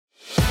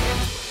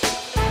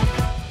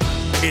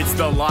It's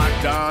the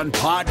Locked On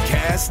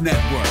Podcast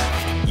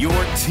Network, your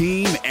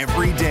team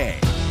every day.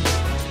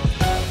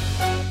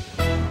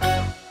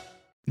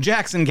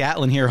 Jackson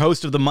Gatlin here,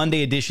 host of the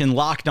Monday edition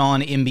Locked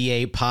On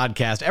NBA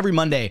podcast. Every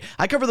Monday,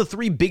 I cover the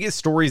three biggest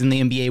stories in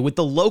the NBA with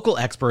the local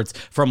experts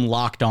from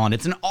Locked On.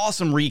 It's an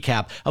awesome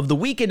recap of the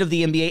weekend of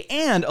the NBA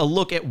and a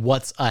look at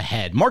what's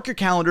ahead. Mark your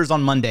calendars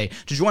on Monday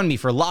to join me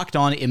for Locked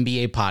On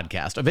NBA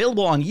podcast,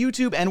 available on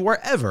YouTube and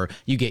wherever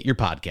you get your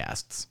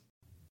podcasts.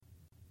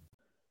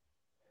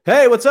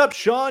 Hey, what's up?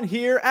 Sean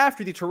here.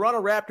 After the Toronto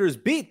Raptors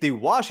beat the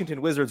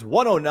Washington Wizards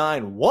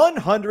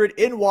 109-100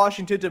 in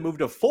Washington to move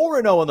to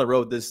 4-0 on the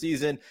road this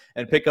season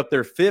and pick up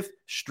their fifth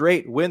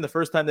straight win, the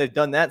first time they've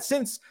done that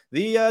since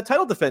the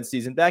title defense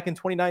season back in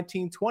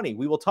 2019-20.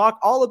 We will talk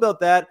all about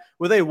that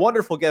with a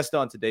wonderful guest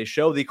on today's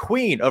show, the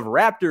queen of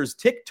Raptors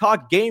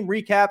TikTok game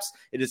recaps.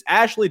 It is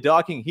Ashley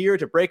Docking here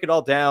to break it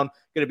all down.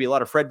 Going to be a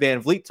lot of Fred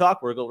VanVleet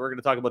talk. We're going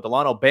to talk about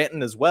Delano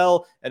Banton as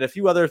well, and a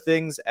few other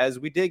things as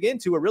we dig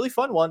into a really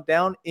fun one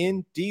down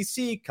in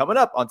DC coming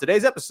up on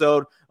today's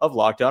episode of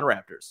Locked On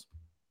Raptors.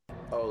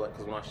 Oh,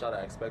 because when I shot,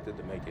 I expected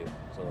to make it,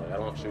 so I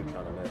don't shoot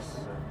trying to miss.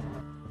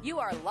 You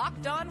are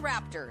Locked On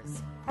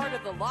Raptors, part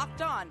of the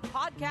Locked On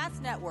Podcast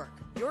Network,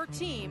 your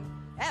team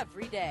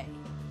every day.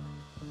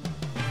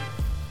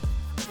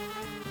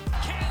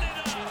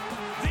 Canada,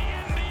 the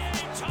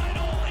NBA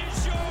title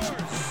is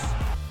yours.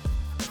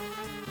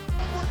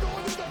 We're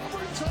going to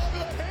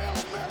overtime, a Hail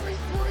Mary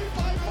 3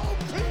 by Mo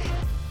Pete.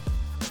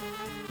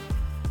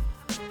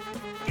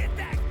 Get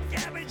that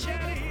garbage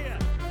out of here.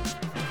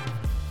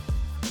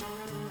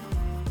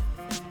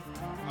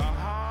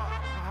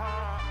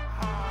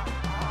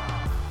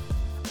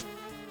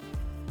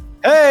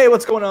 Hey,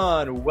 what's going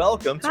on?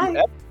 Welcome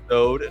to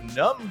episode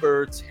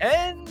number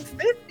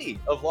 1050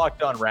 of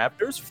Locked On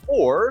Raptors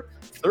for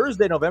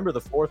Thursday, November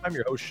the 4th. I'm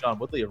your host, Sean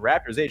Woodley of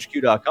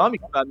RaptorsHQ.com. You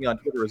can find me on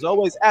Twitter as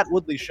always, at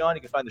WoodleySean. You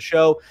can find the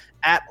show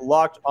at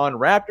Locked On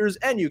Raptors,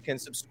 and you can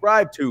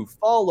subscribe to,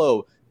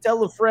 follow,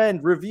 tell a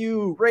friend,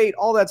 review, rate,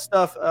 all that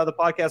stuff, the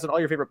podcast on all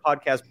your favorite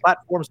podcast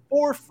platforms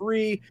for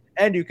free.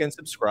 And you can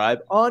subscribe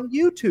on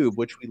YouTube,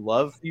 which we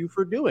love you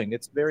for doing.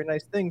 It's a very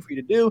nice thing for you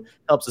to do.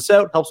 Helps us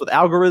out, helps with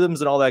algorithms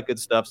and all that good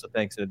stuff. So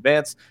thanks in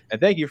advance. And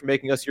thank you for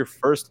making us your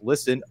first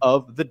listen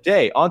of the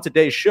day. On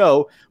today's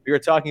show, we are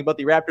talking about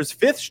the Raptors'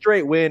 fifth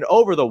straight win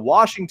over the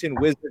Washington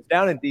Wizards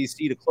down in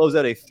DC to close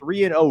out a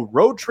 3-0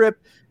 road trip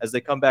as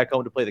they come back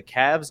home to play the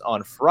Cavs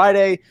on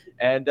Friday.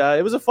 And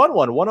it was a fun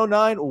one,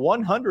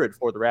 109-100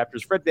 for the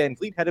Raptors. Fred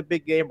VanVleet had a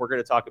big game. We're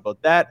going to talk about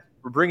that.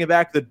 We're bringing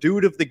back the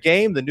dude of the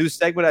game, the new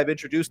segment I've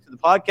introduced to the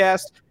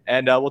podcast,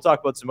 and we'll talk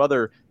about some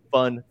other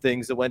fun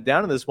things that went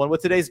down in this one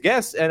with today's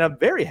guests. And I'm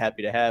very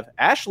happy to have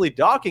Ashley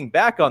Docking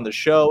back on the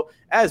show,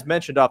 as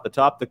mentioned off the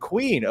top, the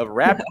queen of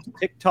Raptors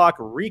TikTok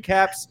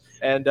recaps.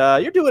 And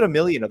you're doing a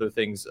million other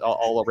things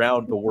all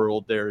around the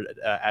world there,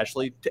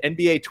 Ashley.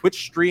 NBA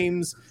Twitch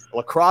streams,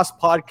 lacrosse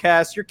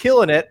podcasts. You're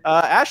killing it.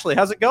 Ashley,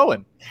 how's it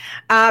going?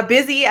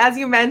 Busy, as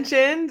you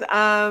mentioned.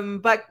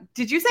 But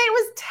did you say it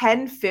was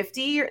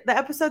 1050, the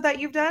episode that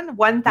you've done?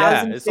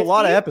 1,050? Yeah, it's a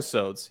lot of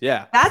episodes.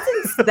 Yeah.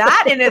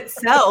 That in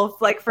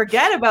itself, like,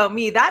 forget about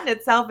me. That in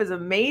itself is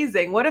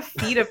amazing. What a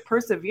feat of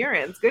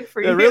perseverance. Good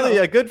for you. Really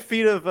a good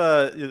feat of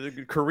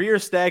career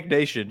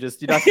stagnation.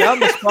 Just, I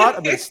found the spot.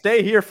 I'm going to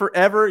stay here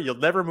forever. You'll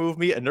never move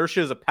me.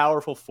 Inertia is a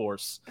powerful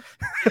force.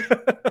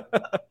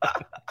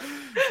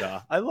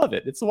 I love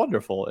it. It's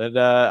wonderful. And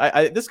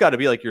this got to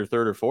be like your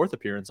third or fourth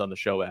appearance on the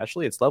show,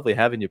 Ashley. It's lovely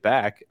having you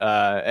back.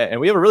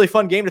 And we have a really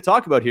fun game to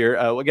talk about here.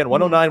 Again,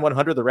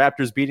 109-100, the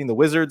Raptors beating the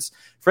Wizards.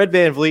 Fred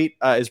VanVleet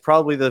is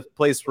probably the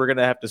place we're going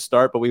to have to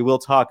start, but we will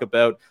talk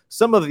about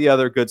some of the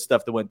other good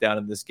stuff that went down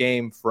in this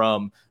game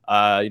from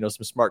some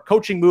smart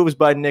coaching moves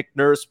by Nick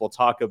Nurse. We'll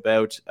talk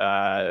about,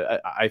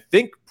 I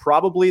think,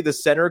 probably the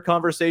center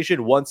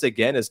conversation once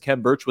again, as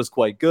Khem Birch was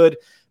quite good.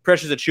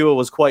 Precious Achiuwa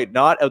was quite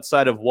not,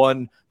 outside of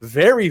one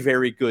very,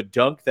 very good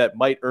dunk that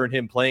might earn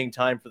him playing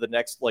time for the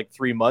next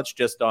 3 months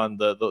just on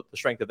the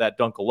strength of that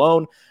dunk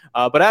alone.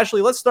 But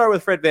Ashley, let's start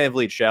with Fred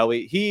VanVleet, shall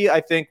we? He, I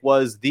think,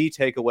 was the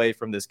takeaway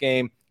from this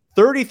game.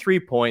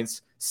 33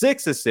 points,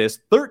 6 assists,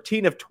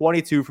 13 of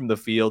 22 from the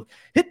field,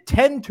 hit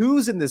 10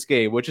 twos in this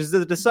game, which is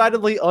a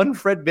decidedly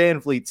un-Fred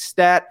VanVleet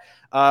stat.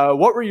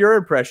 What were your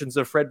impressions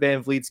of Fred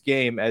VanVleet's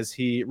game as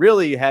he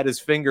really had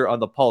his finger on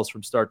the pulse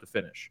from start to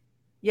finish?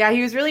 Yeah,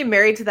 he was really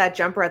married to that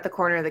jumper at the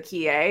corner of the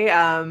key,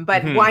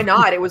 but why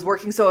not? It was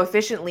working so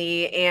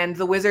efficiently, and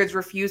the Wizards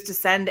refused to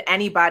send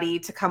anybody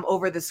to come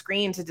over the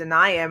screen to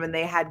deny him, and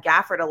they had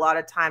Gafford a lot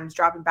of times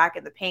dropping back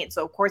in the paint,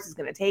 so of course he's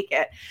going to take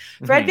it.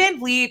 Fred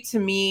VanVleet, to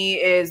me,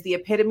 is the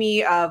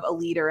epitome of a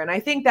leader, and I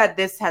think that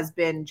this has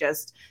been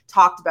just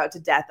talked about to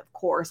death, of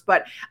course,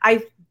 but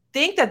I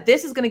think that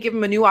this is going to give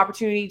him a new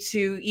opportunity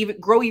to even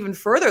grow even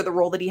further the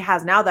role that he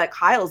has now that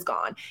Kyle's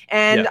gone.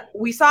 And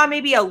we saw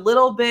maybe a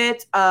little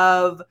bit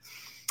of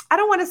I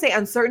don't want to say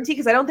uncertainty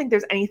because I don't think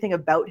there's anything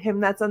about him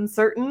that's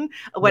uncertain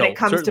when it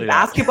comes to certainly not.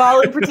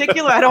 basketball in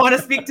particular. I don't want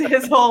to speak to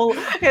his whole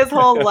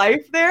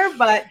life there,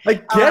 but I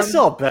guess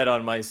I'll bet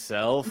on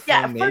myself.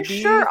 Yeah, maybe for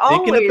sure.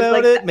 Thinking Always about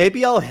like it,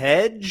 maybe I'll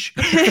hedge.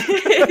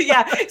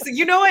 Yeah. So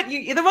you know what?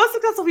 The most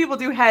successful people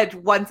do hedge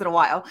once in a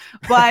while.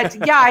 But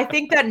yeah, I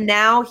think that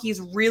now he's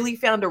really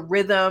found a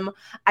rhythm.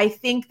 I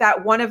think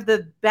that one of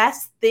the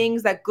best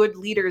things that good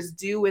leaders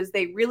do is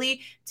they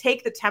really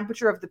take the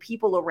temperature of the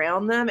people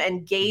around them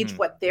and gauge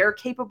what they're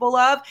capable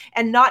of,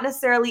 and not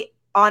necessarily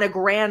on a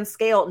grand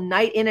scale,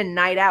 night in and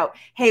night out.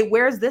 Hey,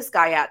 where's this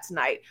guy at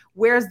tonight?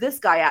 Where's this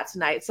guy at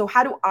tonight? So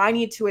how do I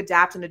need to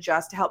adapt and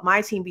adjust to help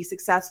my team be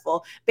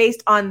successful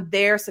based on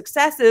their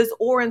successes,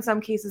 or in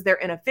some cases their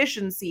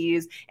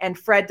inefficiencies? And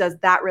Fred does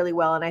that really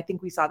well. And I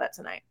think we saw that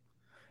tonight.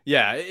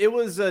 Yeah, it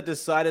was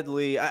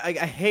decidedly, I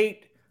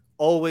hate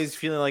always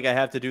feeling like I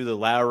have to do the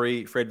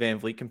Lowry Fred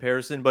VanVleet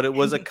comparison, but it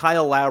was a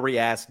Kyle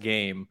Lowry-ass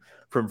game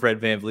from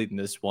Fred VanVleet in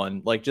this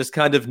one. Like, just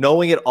kind of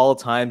knowing at all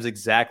times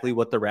exactly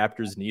what the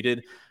Raptors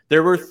needed.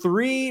 There were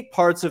three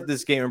parts of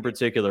this game in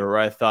particular where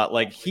I thought,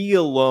 like, he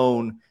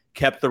alone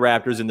kept the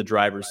Raptors in the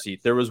driver's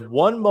seat. There was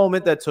one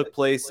moment that took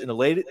place in the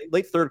late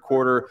third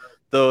quarter.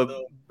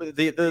 The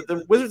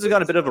Wizards have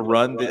got a bit of a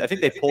run. I think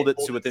they pulled it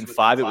to within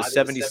 5. It was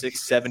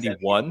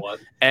 76-71.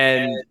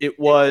 And it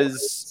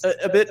was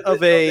a bit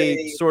of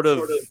a sort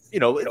of,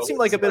 it seemed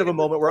like a bit of a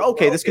moment where,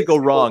 okay, this could go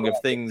wrong if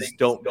things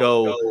don't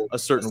go a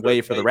certain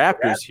way for the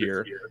Raptors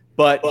here.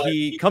 But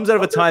he comes out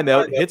of a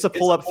timeout, hits a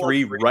pull-up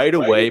three right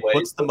away,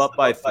 puts them up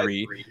by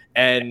 3.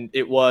 And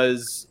it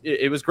was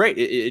great.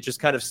 It just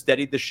kind of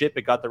steadied the ship.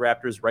 It got the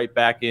Raptors right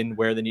back in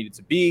where they needed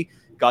to be.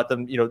 Got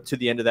them, to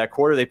the end of that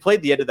quarter. They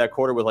played the end of that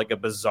quarter with like a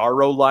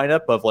bizarro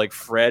lineup of like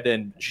Fred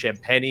and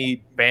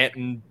Champagny,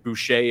 Banton,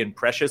 Boucher, and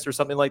Precious or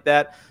something like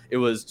that. It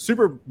was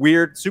super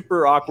weird,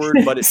 super awkward,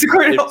 but it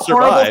horrible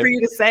survived. For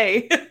you to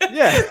say.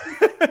 Yeah.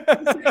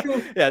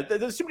 Yeah,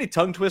 there's too many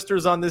tongue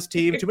twisters on this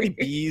team, too many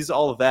B's,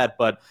 all of that.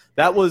 But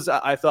that was,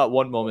 I thought,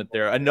 one moment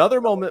there.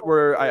 Another moment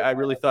where I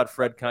really thought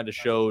Fred kind of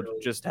showed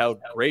just how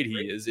great he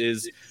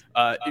is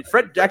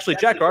Fred, actually,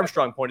 Jack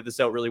Armstrong pointed this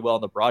out really well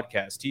in the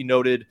broadcast. He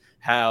noted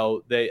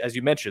how they, as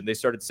you mentioned, they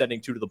started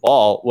sending 2 to the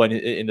ball when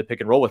in the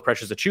pick and roll with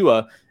Precious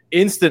Achiuwa.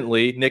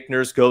 Instantly, Nick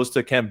Nurse goes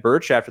to Kem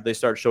Birch after they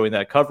start showing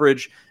that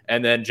coverage.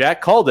 And then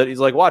Jack called it. He's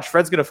like, watch,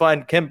 Fred's going to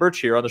find Kem Birch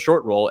here on the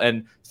short roll.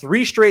 And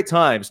 3 straight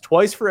times,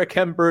 twice for a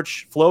Kem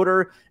Birch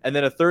floater, and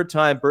then a third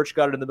time, Birch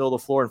got it in the middle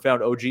of the floor and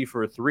found OG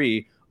for a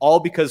 3, all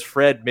because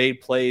Fred made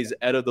plays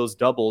out of those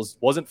doubles,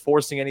 wasn't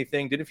forcing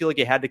anything, didn't feel like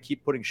he had to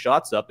keep putting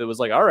shots up. It was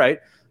like, all right,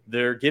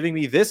 they're giving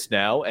me this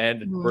now,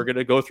 and we're going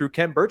to go through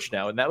Kem Birch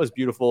now. And that was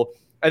beautiful.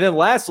 And then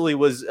lastly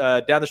was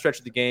down the stretch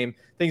of the game,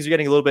 things are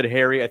getting a little bit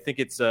hairy. I think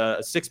it's a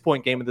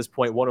 6-point game at this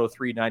point,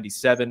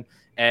 103-97.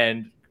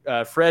 And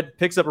Fred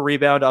picks up a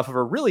rebound off of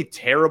a really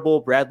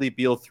terrible Bradley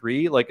Beal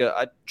 3, like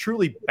a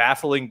truly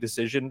baffling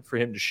decision for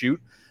him to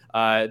shoot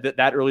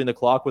that early in the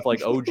clock with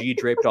like OG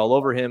draped all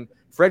over him.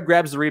 Fred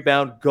grabs the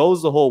rebound,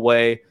 goes the whole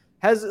way,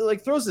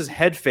 throws his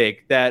head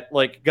fake that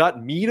like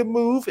got me to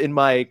move in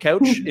my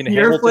couch in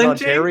Hamilton,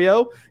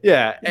 Ontario.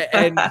 Yeah.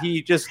 And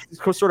he just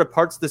sort of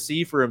parts the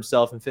sea for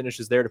himself and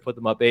finishes there to put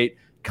them up 8.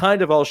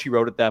 Kind of all she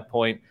wrote at that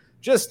point.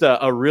 Just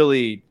a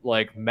really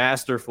like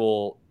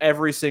masterful,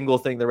 every single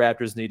thing the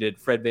Raptors needed,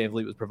 Fred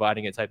VanVleet was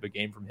providing a type of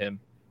game from him.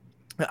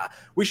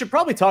 We should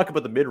probably talk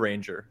about the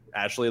mid-ranger,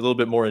 Ashley, a little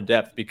bit more in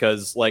depth,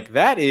 because like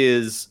that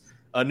is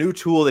a new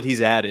tool that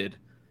he's added.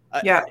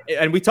 Yeah.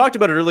 And we talked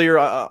about it earlier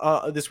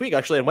this week,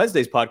 actually, on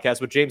Wednesday's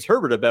podcast with James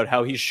Herbert about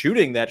how he's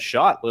shooting that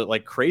shot with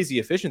like crazy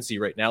efficiency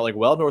right now, like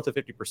well north of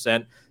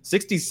 50%,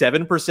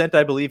 67%,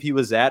 I believe he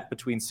was at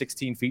between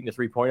 16 feet and the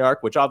 3-point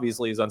arc, which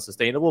obviously is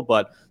unsustainable,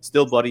 but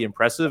still bloody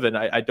impressive. And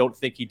I don't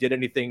think he did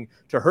anything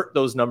to hurt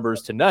those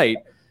numbers tonight.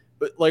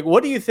 But like,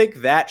 what do you think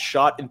that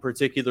shot in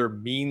particular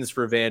means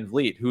for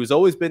VanVleet, who's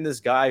always been this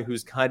guy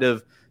who's kind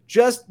of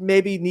just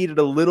maybe needed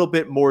a little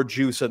bit more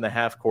juice on the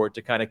half court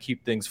to kind of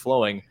keep things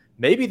flowing?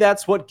 Maybe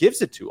that's what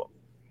gives it to him.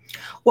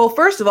 Well,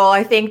 first of all,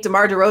 I think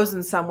DeMar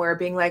DeRozan somewhere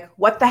being like,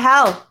 what the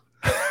hell?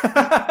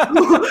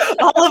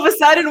 All of a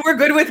sudden, we're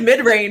good with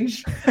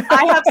mid-range.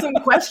 I have some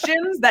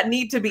questions that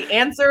need to be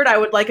answered. I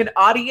would like an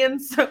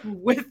audience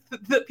with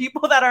the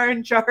people that are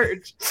in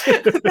charge.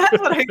 That's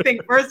what I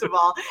think, first of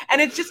all. And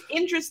it's just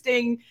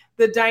interesting,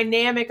 the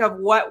dynamic of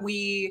what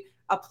we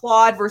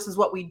applaud versus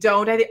what we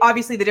don't. I think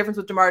obviously the difference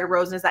with DeMar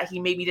DeRozan is that he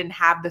maybe didn't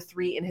have the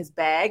 3 in his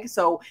bag,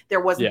 so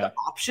there wasn't the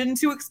option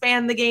to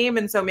expand the game,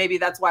 and so maybe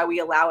that's why we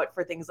allow it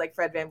for things like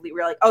Fred VanVleet.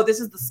 We're like, oh, this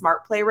is the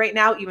smart play right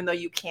now, even though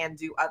you can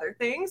do other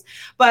things.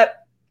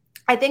 But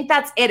I think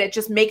that's it. It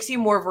just makes you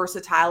more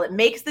versatile. It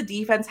makes the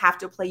defense have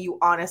to play you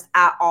honest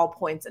at all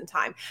points in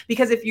time.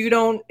 Because if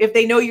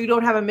they know you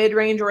don't have a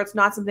mid-range or it's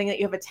not something that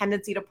you have a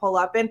tendency to pull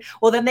up in,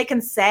 well, then they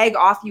can sag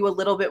off you a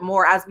little bit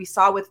more, as we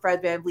saw with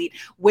Fred VanVleet,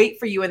 wait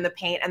for you in the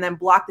paint and then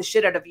block the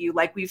shit out of you,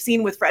 like we've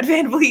seen with Fred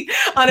VanVleet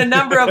on a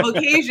number of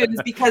occasions,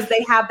 because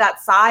they have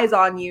that size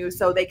on you,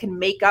 so they can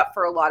make up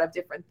for a lot of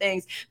different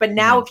things. But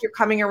now if you're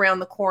coming around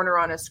the corner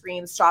on a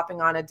screen,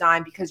 stopping on a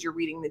dime because you're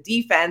reading the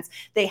defense,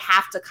 they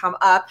have to come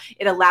up.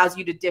 It allows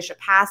you to dish a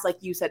pass, like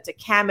you said, to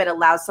Kem. It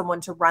allows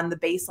someone to run the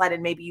baseline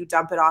and maybe you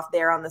dump it off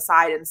there on the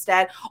side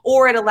instead.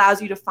 Or it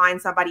allows you to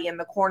find somebody in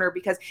the corner,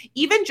 because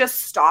even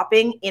just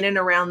stopping in and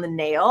around the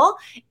nail,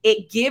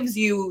 it gives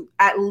you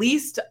at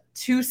least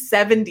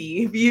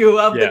 270 view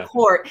of the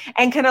court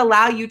and can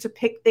allow you to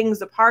pick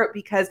things apart,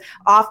 because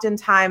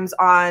oftentimes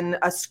on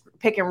a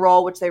pick and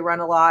roll, which they run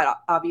a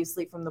lot,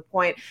 obviously from the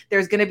point,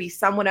 there's going to be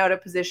someone out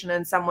of position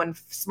and someone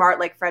smart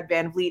like Fred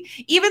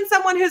VanVleet, even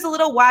someone who's a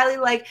little wily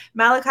like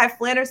Malachi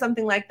Flynn or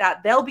something like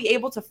that. They'll be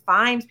able to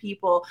find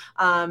people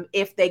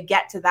if they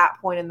get to that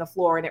point in the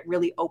floor, and it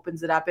really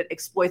opens it up. It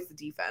exploits the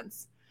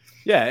defense.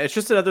 Yeah, it's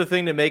just another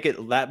thing to make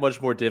it that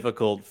much more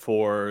difficult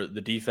for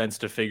the defense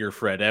to figure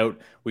Fred out.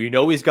 We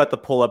know he's got the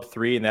pull-up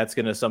three, and that's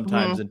going to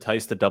sometimes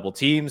entice the double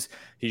teams.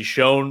 He's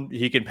shown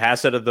he can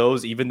pass out of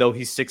those, even though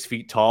he's 6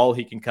 feet tall.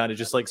 He can kind of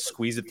just like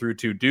squeeze it through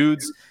two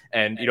dudes.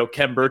 And, you know,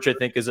 Kem Birch, I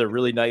think, is a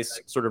really nice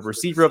sort of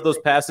receiver of those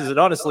passes. And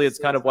honestly, it's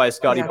kind of why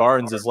Scotty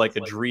Barnes is like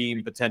a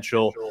dream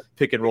potential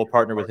pick and roll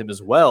partner with him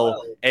as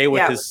well. A,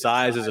 with his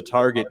size as a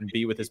target, and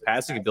B, with his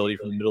passing ability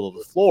from the middle of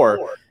the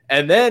floor.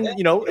 And then,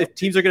 you know, if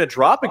teams are going to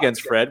drop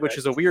against Fred, which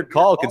is a weird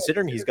call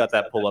considering he's got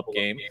that pull-up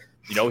game,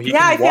 you know, he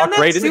can walk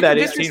right into that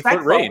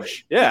 18-foot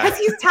range. Yeah, because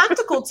he's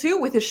tactical too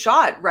with his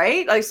shot,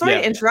 right? Like, sorry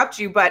to interrupt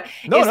you, but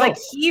like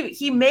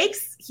he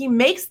makes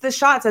the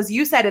shots, as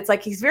you said. It's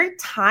like he's very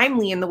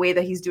timely in the way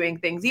that he's doing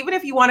things. Even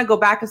if you want to go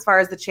back as far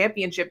as the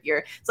championship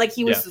year, it's like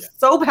he was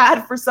so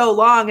bad for so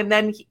long, and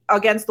then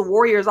against the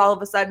Warriors, all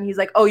of a sudden he's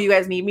like, "Oh, you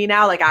guys need me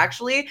now? Like,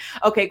 actually,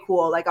 okay,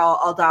 cool. Like,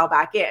 I'll dial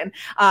back in."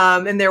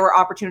 And there were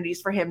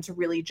opportunities for him to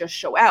really just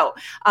show out.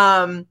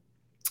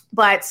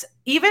 But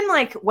even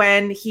like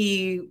when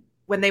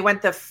they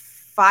went the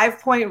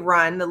 5-point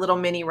run, the little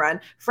mini run,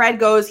 Fred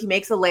goes, he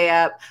makes a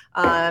layup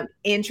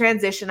in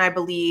transition, I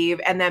believe.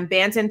 And then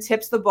Banton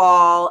tips the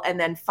ball and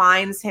then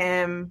finds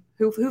him.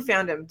 Who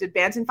found him? Did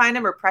Banton find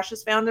him, or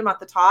Precious found him at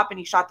the top and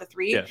he shot the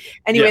three? Yeah.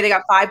 Anyway, they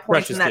got 5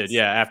 points. Precious did,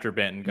 after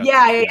Banton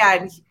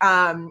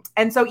got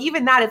And so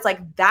even that, it's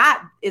like,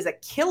 that is a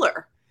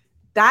killer.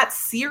 That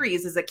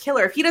series is a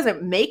killer. If he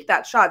doesn't make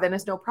that shot, then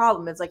it's no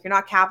problem. It's like, you're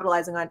not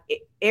capitalizing on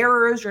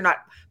errors. You're not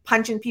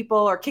punching people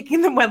or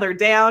kicking them when they're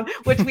down,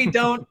 which we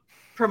don't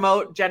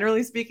promote,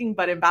 generally speaking,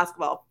 but in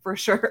basketball, for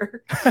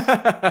sure.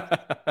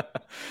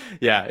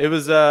 Yeah, it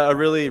was a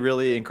really,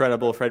 really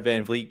incredible Fred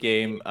VanVleet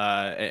game,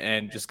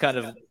 and just kind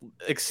of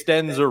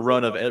extends a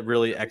run of a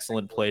really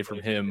excellent play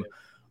from him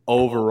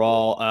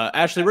overall.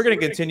 Ashley, we're going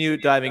to continue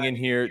diving in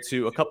here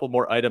to a couple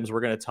more items we're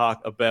going to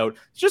talk about.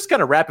 Just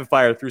kind of rapid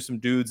fire through some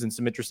dudes and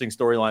some interesting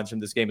storylines from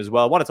this game as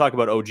well. I want to talk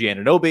about OG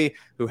Anunoby,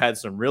 who had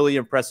some really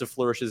impressive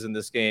flourishes in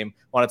this game.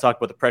 I want to talk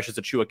about the Precious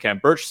Achiuwa Kem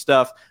Birch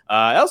stuff.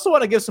 I also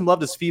want to give some love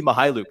to Svi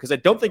Mihailu, because I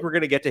don't think we're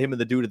going to get to him in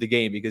the dude of the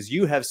game, because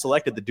you have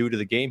selected the dude of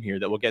the game here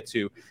that we'll get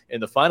to in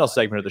the final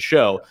segment of the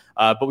show.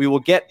 But we will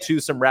get to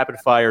some rapid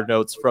fire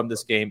notes from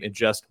this game in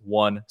just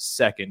 1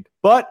 second.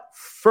 But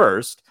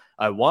first,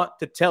 I want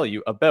to tell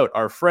you about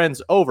our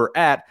friends over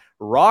at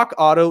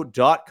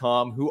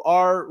rockauto.com, who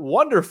are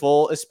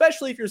wonderful,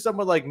 especially if you're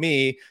someone like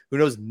me who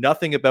knows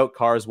nothing about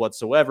cars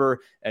whatsoever.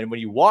 And when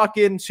you walk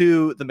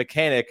into the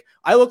mechanic,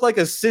 I look like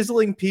a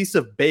sizzling piece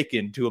of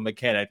bacon to a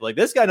mechanic. Like,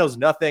 this guy knows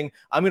nothing.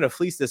 I'm going to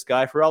fleece this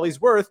guy for all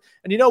he's worth.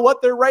 And you know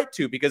what? They're right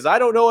to, because I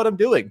don't know what I'm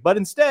doing. But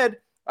instead,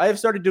 I have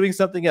started doing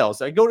something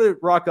else. I go to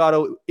Rock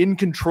Auto in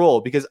control,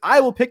 because I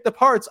will pick the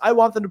parts I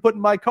want them to put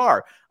in my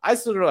car. I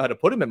still don't know how to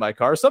put them in my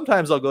car.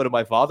 Sometimes I'll go to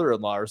my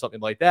father-in-law or something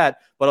like that,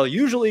 but I'll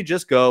usually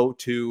just go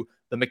to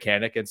the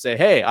mechanic and say,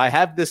 "Hey, I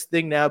have this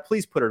thing now.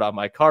 Please put it on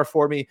my car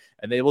for me."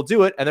 And they will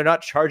do it, and they're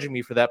not charging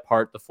me for that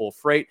part the full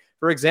freight.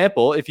 For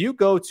example, if you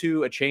go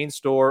to a chain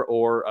store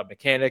or a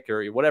mechanic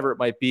or whatever it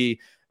might be,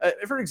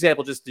 for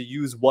example, just to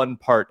use one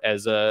part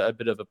as a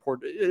bit of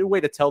a way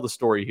to tell the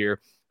story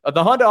here,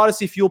 the Honda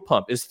Odyssey fuel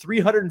pump is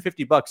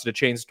 $350 at a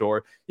chain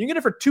store. You can get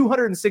it for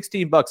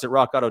 $216 at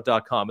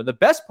rockauto.com. And the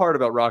best part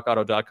about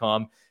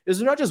rockauto.com is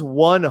there's not just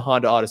one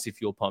Honda Odyssey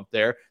fuel pump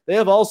there. They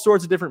have all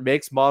sorts of different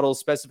makes, models,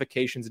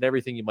 specifications, and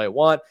everything you might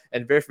want,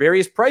 and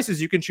various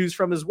prices you can choose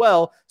from as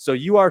well. So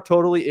you are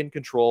totally in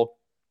control.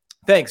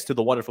 Thanks to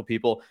the wonderful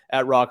people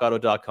at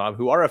rockauto.com,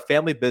 who are a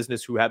family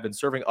business who have been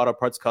serving auto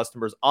parts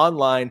customers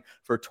online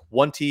for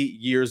 20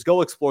 years.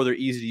 Go explore their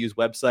easy-to-use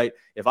website.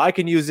 If I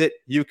can use it,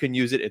 you can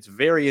use it. It's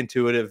very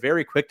intuitive,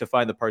 very quick to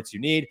find the parts you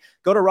need.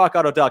 Go to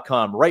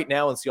rockauto.com right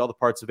now and see all the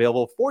parts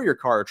available for your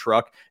car or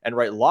truck, and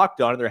write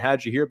 "Locked On" in their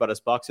 "How'd you hear about us"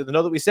 box so they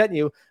know that we sent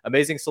you.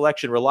 Amazing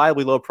selection,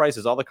 reliably low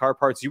prices, all the car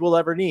parts you will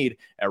ever need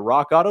at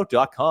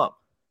rockauto.com.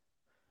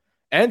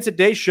 And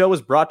today's show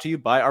is brought to you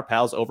by our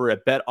pals over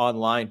at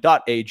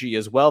betonline.ag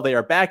as well. They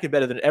are back and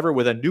better than ever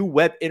with a new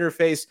web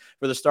interface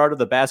for the start of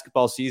the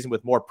basketball season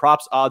with more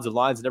props, odds, and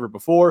lines than ever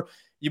before.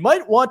 You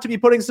might want to be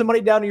putting some money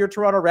down to your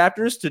Toronto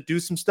Raptors to do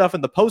some stuff in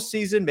the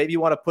postseason. Maybe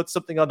you want to put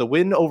something on the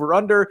win over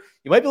under.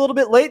 You might be a little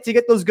bit late to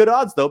get those good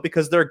odds, though,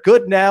 because they're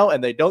good now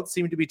and they don't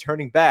seem to be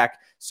turning back.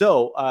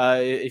 So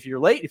if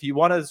you're late, if you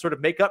want to sort of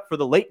make up for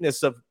the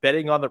lateness of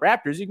betting on the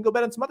Raptors, you can go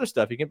bet on some other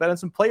stuff. You can bet on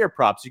some player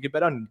props. You can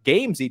bet on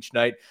games each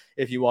night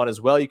if you want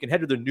as well. You can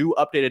head to the new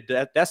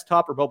updated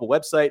desktop or mobile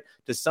website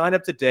to sign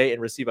up today and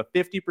receive a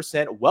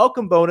 50%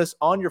 welcome bonus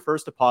on your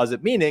first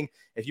deposit, meaning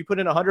if you put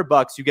in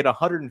 $100, you get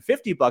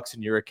 $150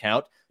 in your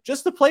account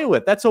just to play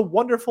with. That's a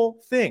wonderful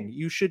thing.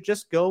 You should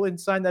just go and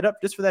sign that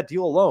up just for that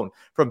deal alone.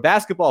 From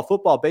basketball,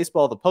 football,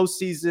 baseball, the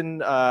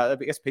postseason. I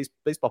guess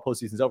baseball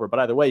postseason's over, but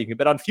either way, you can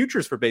bet on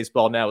futures for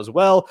baseball now as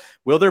well.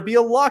 Will there be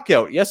a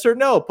lockout? Yes or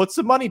no? Put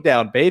some money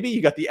down, baby.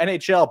 You got the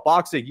NHL,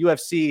 boxing,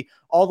 UFC,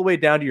 all the way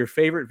down to your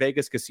favorite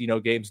Vegas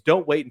casino games.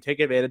 Don't wait and take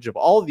advantage of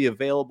all the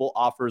available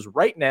offers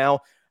right now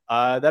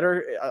that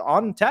are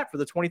on tap for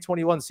the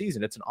 2021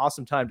 season. It's an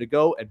awesome time to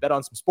go and bet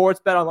on some sports.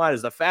 BetOnline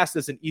is the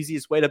fastest and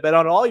easiest way to bet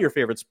on all your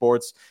favorite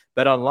sports.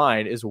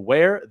 BetOnline is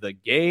where the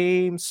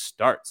game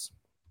starts.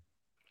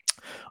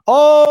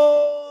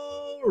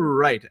 All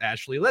right,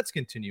 Ashley, let's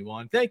continue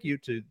on. Thank you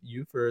to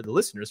you for the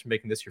listeners for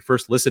making this your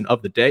first listen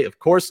of the day, of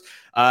course.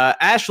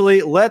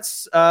 Ashley,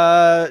 let's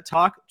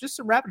talk just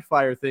some rapid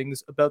fire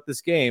things about this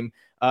game.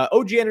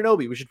 OG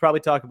Anunoby, we should probably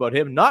talk about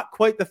him. Not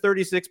quite the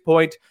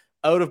 36-point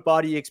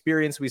out-of-body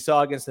experience we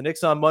saw against the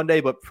Knicks on Monday,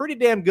 but pretty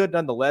damn good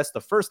nonetheless.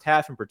 The first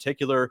half in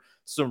particular,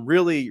 some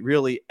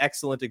really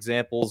excellent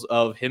examples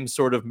of him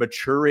sort of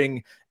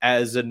maturing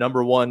as a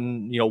number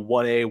one,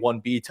 1A,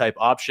 1B type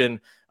option.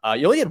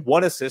 You only had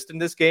one assist in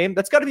this game.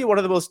 That's got to be one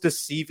of the most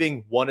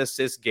deceiving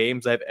one-assist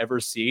games I've ever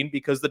seen,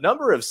 because the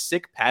number of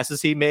sick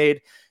passes he made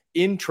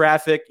in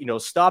traffic,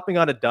 stopping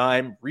on a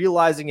dime,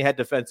 realizing he had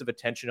defensive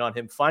attention on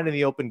him, finding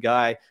the open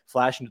guy,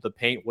 flashing to the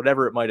paint,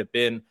 whatever it might have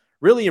been.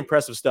 Really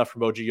impressive stuff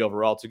from OG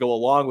overall to go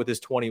along with his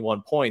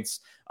 21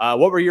 points.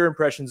 What were your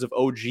impressions of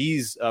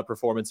OG's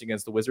performance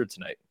against the Wizards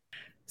tonight?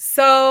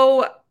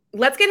 So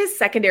let's get his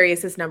secondary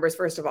assist numbers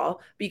first of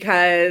all,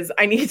 because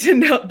I need to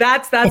know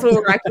that's what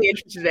we're actually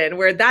interested in,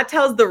 where that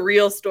tells the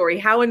real story.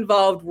 How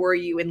involved were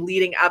you in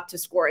leading up to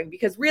scoring?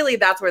 Because really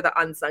that's where the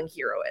unsung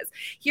hero is.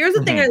 Here's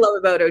the thing I love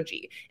about OG.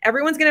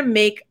 Everyone's going to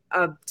make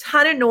a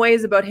ton of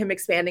noise about him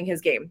expanding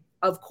his game.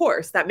 Of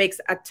course, that makes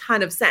a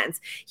ton of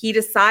sense. He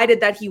decided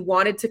that he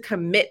wanted to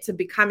commit to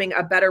becoming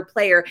a better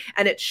player,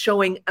 and it's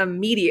showing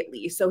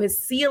immediately. So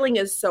his ceiling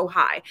is so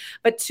high.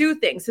 But two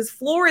things, his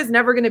floor is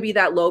never going to be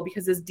that low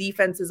because his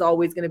defense is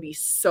always going to be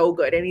so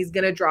good, and he's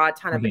going to draw a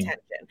ton of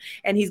attention.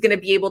 And he's going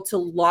to be able to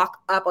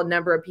lock up a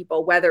number of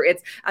people, whether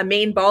it's a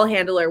main ball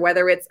handler,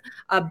 whether it's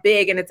a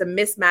big and it's a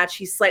mismatch,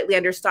 he's slightly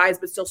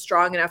undersized but still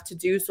strong enough to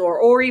do so,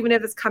 or even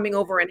if it's coming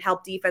over and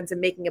help defense and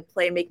making a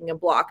play, making a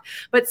block.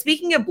 But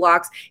speaking of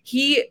blocks,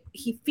 he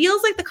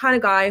feels like the kind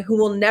of guy who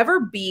will never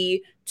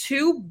be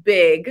too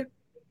big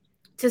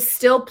to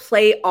still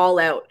play all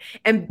out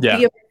and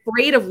be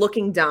afraid of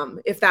looking dumb,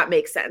 if that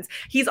makes sense.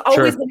 He's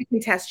always going to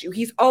contest you.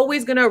 He's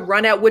always going to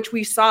run out, which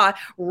we saw,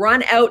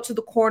 run out to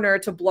the corner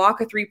to block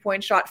a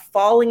three-point shot,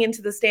 falling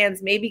into the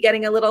stands, maybe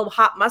getting a little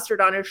hot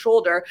mustard on his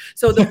shoulder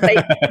so the play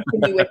can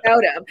continue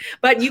without him.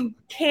 But you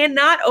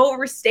cannot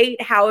overstate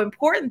how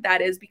important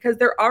that is, because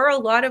there are a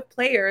lot of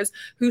players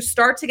who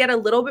start to get a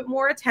little bit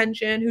more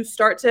attention, who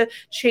start to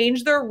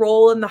change their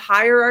role in the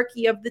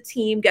hierarchy of the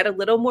team, get a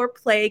little more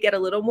play, get a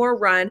little more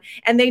run,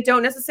 and they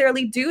don't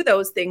necessarily do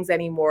those things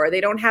anymore. They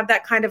don't have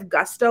that kind of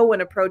gusto when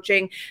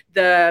approaching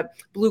the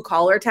blue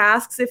collar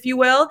tasks, if you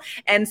will.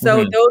 And so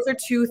those are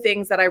two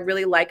things that I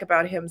really like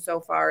about him so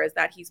far, is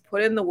that he's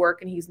put in the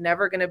work and he's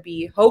never going to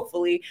be,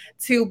 hopefully,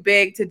 too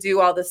big to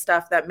do all the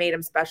stuff that made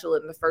him special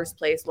in the first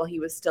place while he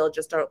was still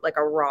just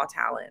a raw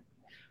talent.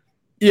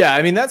 Yeah,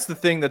 I mean, that's the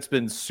thing that's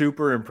been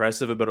super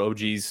impressive about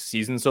OG's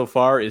season so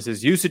far, is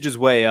his usage is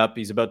way up.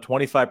 He's about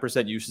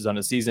 25% usage on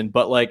a season,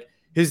 but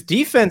his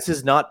defense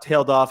has not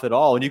tailed off at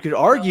all. And you could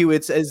argue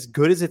it's as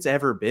good as it's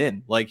ever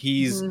been.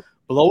 He's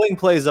blowing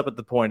plays up at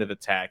the point of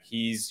attack.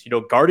 He's,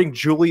 guarding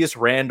Julius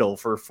Randle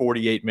for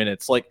 48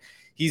 minutes.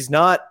 He's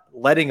not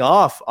letting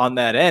off on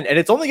that end. And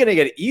it's only going to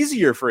get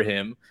easier for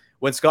him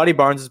when Scotty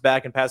Barnes is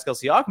back and Pascal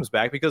Siakam's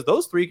back, because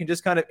those three can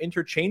just kind of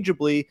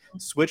interchangeably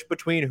switch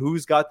between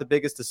who's got the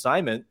biggest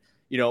assignment.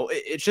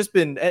 It's just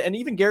been, and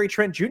even Gary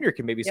Trent Jr.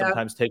 can maybe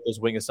sometimes take those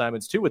wing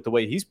assignments too with the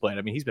way he's played.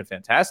 I mean, he's been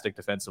fantastic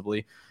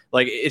defensively.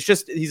 It's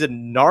just, he's a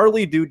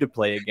gnarly dude to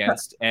play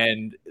against.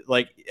 And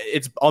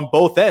it's on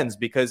both ends,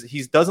 because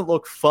he doesn't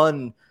look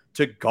fun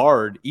to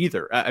guard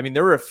either. I mean,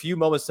 there were a few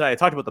moments tonight, I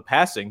talked about the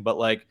passing, but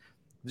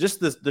just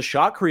the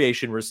shot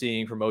creation we're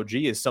seeing from OG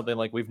is something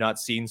like we've not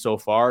seen so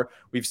far.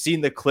 We've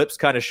seen the clips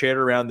kind of shared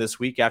around this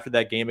week after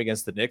that game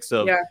against the Knicks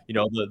of,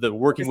 the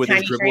working with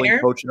his dribbling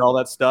coach and all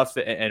that stuff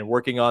and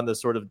working on the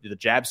sort of the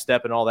jab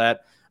step and all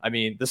that. I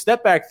mean, the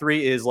step back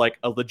three is like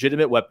a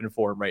legitimate weapon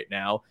for him right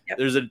now. Yep.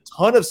 There's a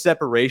ton of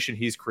separation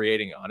he's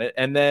creating on it.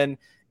 And then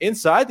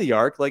inside the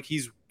arc, like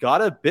he's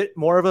got a bit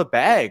more of a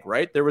bag,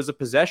 right? There was a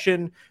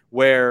possession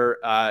where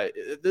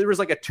there was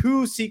like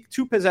two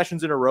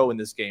possessions in a row in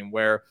this game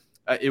where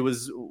it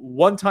was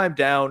one time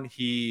down.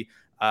 He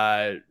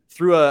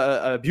threw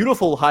a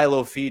beautiful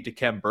high-low feed to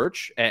Kem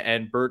Birch,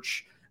 and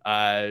Birch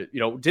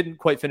didn't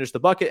quite finish the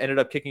bucket, ended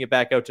up kicking it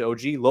back out to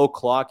OG. Low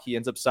clock. He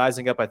ends up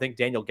sizing up, I think,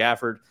 Daniel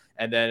Gafford,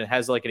 and then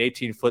has like an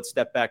 18-foot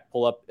step back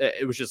pull up.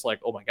 It was just like,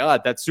 oh my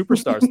God, that's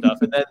superstar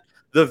stuff. And then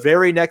the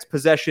very next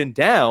possession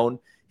down,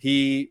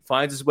 he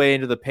finds his way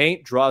into the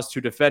paint, draws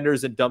two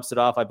defenders, and dumps it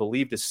off, I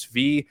believe, to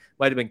Svi.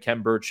 Might have been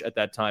Kem Birch at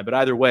that time. But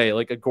either way,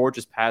 like a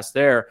gorgeous pass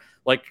there.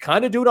 Like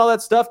kind of doing all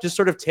that stuff, just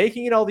sort of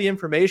taking in all the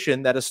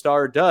information that a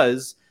star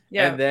does,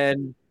 and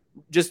then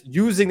just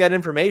using that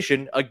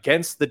information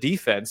against the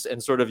defense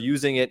and sort of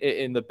using it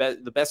in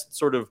the best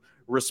sort of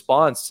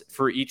response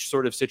for each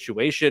sort of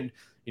situation.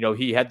 You know,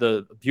 he had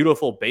the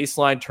beautiful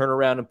baseline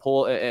turnaround and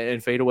pull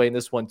and fade away in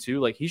this one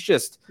too. Like he's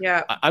just,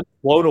 I'm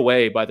blown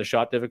away by the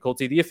shot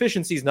difficulty. The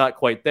efficiency is not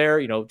quite there.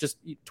 You know, just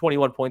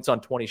 21 points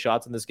on 20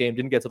 shots in this game.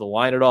 Didn't get to the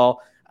line at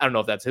all. I don't know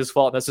if that's his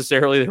fault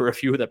necessarily. There were a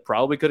few that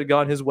probably could have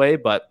gone his way,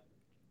 but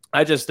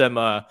I just am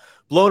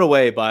blown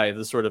away by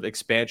the sort of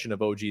expansion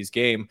of OG's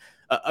game.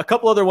 A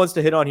couple other ones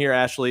to hit on here,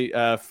 Ashley,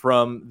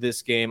 from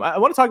this game. I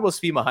want to talk about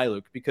Svi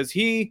Mykhailiuk because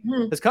he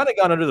has kind of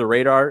gone under the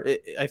radar,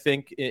 I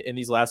think, in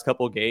these last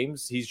couple of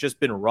games. He's just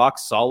been rock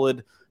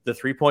solid. The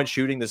three-point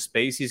shooting, the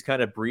space he's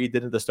kind of breathed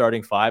into the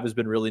starting five has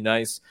been really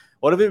nice.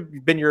 What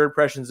have been your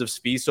impressions of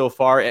Svi so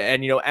far?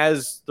 And,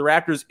 as the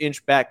Raptors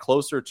inch back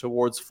closer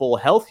towards full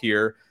health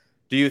here,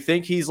 do you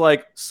think he's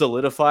like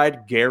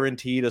solidified,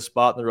 guaranteed a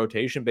spot in the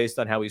rotation based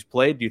on how he's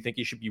played? Do you think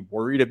he should be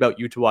worried about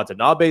Yuta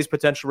Watanabe's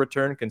potential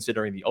return,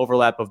 considering the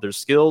overlap of their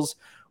skills?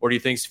 Or do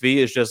you think Svi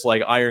is just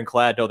like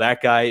ironclad? No,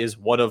 that guy is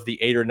one of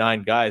the 8 or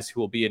 9 guys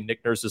who will be in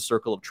Nick Nurse's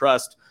circle of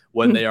trust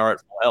when they are at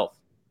full health.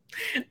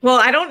 Well,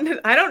 I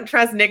don't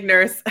trust Nick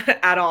Nurse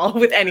at all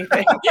with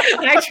anything.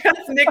 I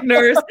trust Nick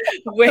Nurse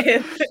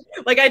with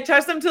I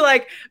trust him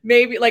to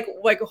maybe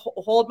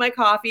hold my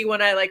coffee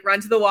when I run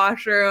to the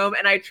washroom,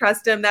 and I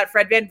trust him that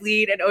Fred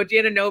VanVleet and OG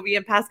Anunoby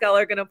and Pascal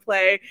are gonna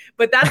play.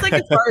 But that's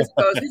as far as it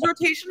goes. His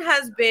rotation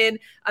has been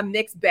a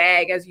mixed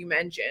bag, as you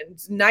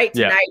mentioned. Night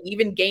to night,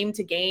 even game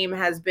to game,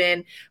 has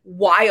been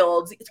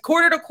wild. It's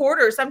quarter to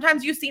quarter.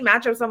 Sometimes you see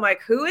matchups, I'm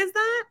like, who is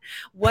that?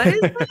 What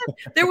is that?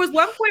 There was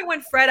one point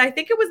when Fred, I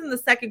think it was in the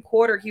second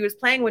quarter, he was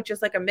playing with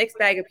just a mixed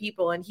bag of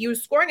people, and he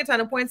was scoring a ton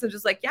of points and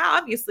just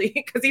obviously,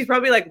 because he's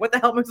probably what the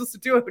hell am I supposed to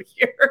do over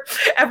here?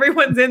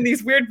 Everyone's in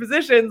these weird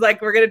positions.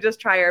 We're going to just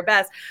try our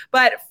best.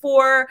 But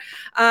for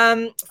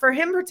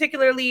him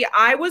particularly,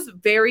 I was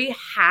very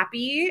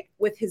happy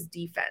with his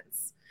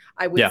defense,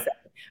 I would say,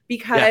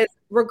 because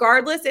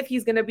regardless if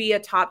he's going to be a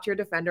top tier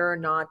defender or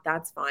not,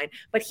 that's fine.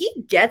 But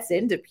he gets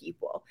into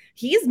people.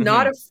 He's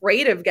not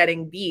afraid of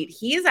getting beat.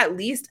 He's at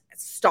least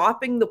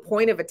stopping the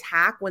point of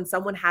attack when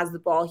someone has the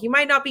ball. He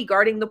might not be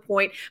guarding the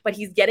point, but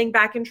he's getting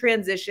back in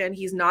transition.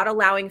 He's not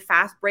allowing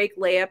fast break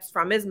layups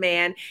from his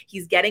man.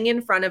 He's getting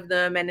in front of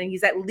them, and then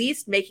he's at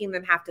least making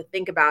them have to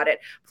think about it.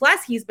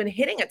 Plus, he's been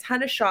hitting a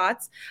ton of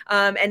shots,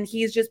 and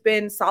he's just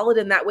been solid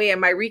in that way. And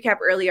my recap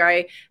earlier,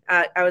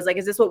 I was like,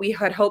 is this what we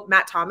had hoped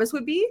Matt Thomas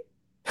would be?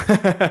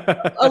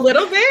 A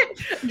little bit.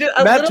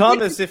 Matt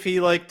Thomas, if he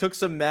took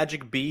some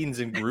magic beans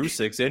and grew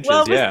 6 inches.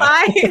 Well,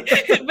 besides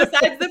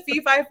the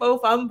fee-fi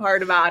faux fum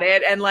part about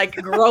it and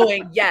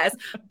growing, yes,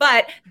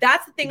 but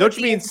that's the thing. Don't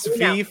you mean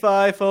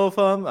fee-fi faux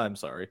fum? I'm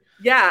sorry.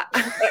 Yeah,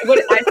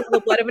 I saw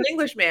the blood of an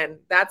Englishman.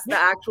 That's the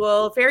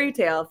actual fairy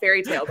tale.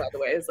 Fairy tale, by the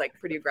way, is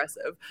pretty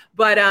aggressive.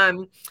 But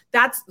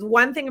that's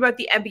one thing about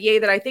the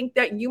NBA that I think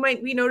that you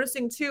might be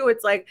noticing too.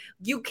 It's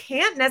you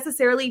can't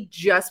necessarily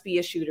just be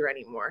a shooter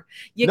anymore.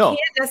 You can't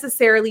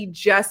necessarily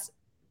just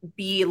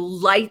be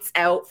lights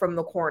out from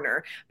the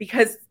corner,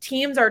 because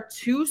teams are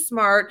too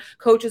smart.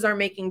 Coaches are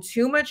making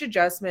too many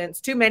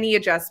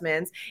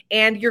adjustments,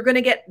 and you're going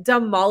to get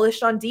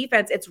demolished on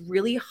defense. It's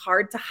really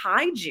hard to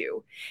hide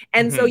you.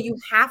 And so you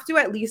have to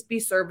at least be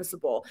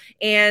serviceable.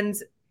 And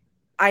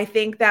I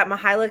think that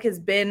Mykhailiuk has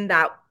been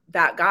that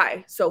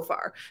guy so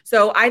far.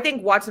 So I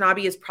think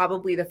Watanabe is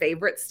probably the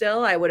favorite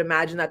still. I would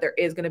imagine that there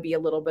is going to be a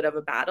little bit of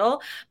a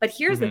battle. But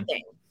here's the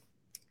thing.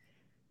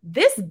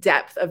 This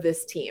depth of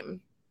this team,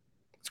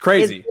 it's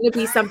crazy. It's going to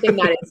be something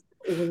that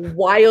is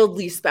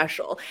wildly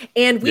special.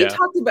 And we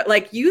talked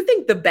about, you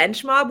think the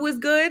bench mob was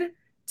good?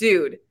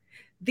 Dude,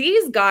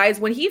 these guys,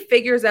 when he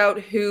figures out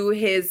who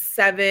his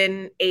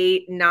 7,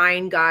 8,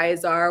 9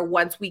 guys are,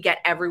 once we get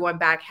everyone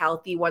back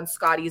healthy, once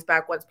Scotty's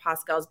back, once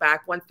Pascal's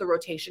back, once the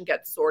rotation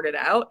gets sorted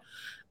out,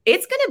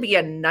 it's going to be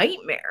a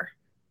nightmare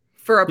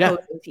for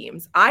opposing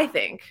teams, I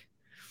think.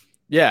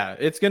 Yeah,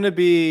 there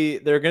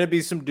are going to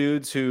be some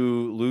dudes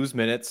who lose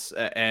minutes.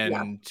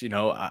 And,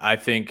 I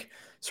think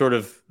sort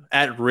of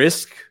at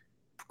risk,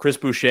 Chris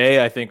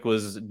Boucher, I think,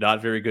 was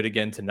not very good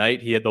again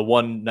tonight. He had the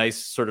one nice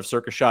sort of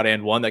circus shot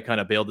and one that kind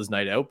of bailed his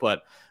night out.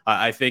 But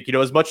I think,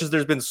 as much as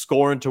there's been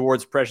scoring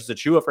towards Precious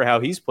Achiuwa for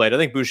how he's played, I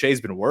think Boucher's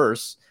been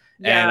worse.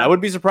 Yeah. And I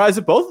wouldn't be surprised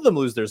if both of them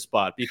lose their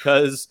spot,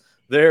 because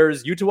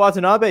there's Yuta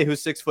Watanabe,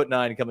 who's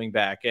 6'9", coming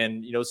back.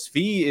 And,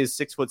 Svi is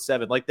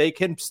 6'7". Like, they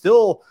can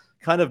still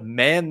kind of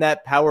man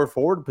that power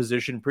forward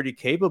position pretty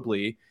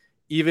capably,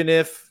 even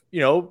if,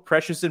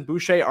 Precious and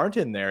Boucher aren't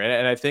in there.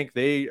 And I think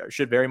they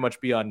should very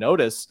much be on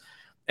notice.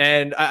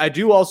 And I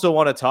do also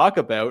want to talk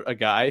about a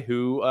guy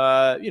who,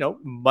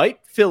 might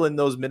fill in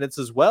those minutes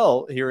as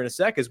well here in a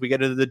sec as we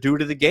get into the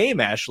dude of the game,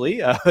 Ashley.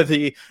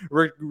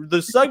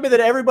 The segment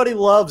that everybody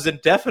loves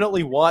and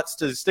definitely wants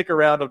to stick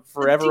around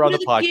forever on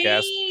the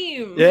podcast.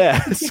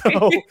 Yeah,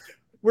 so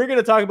we're going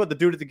to talk about the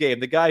dude of the game,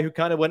 the guy who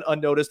kind of went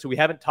unnoticed, who we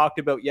haven't talked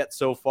about yet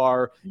so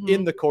far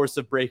in the course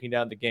of breaking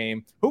down the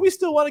game, who we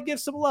still want to give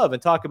some love and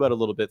talk about a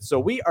little bit. So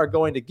we are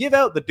going to give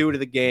out the dude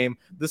of the game,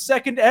 the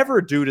second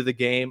ever dude of the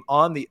game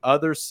on the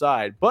other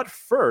side. But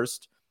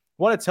first,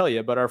 I want to tell you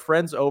about our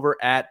friends over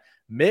at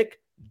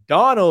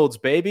McDonald's,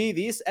 baby.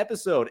 This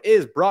episode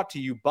is brought to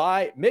you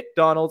by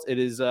McDonald's. It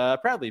is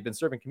proudly been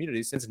serving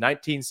communities since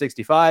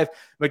 1965.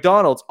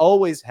 McDonald's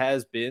always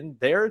has been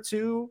there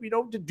to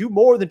do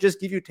more than just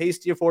give you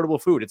tasty,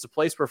 affordable food. It's a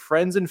place where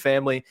friends and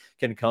family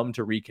can come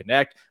to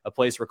reconnect, a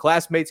place where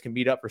classmates can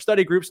meet up for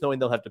study groups, knowing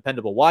they'll have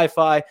dependable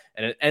Wi-Fi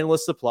and an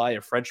endless supply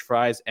of French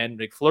fries and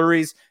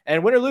McFlurries.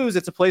 And win or lose,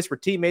 it's a place where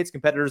teammates,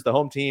 competitors, the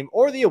home team,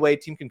 or the away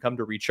team can come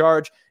to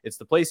recharge. It's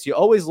the place you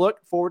always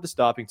look forward to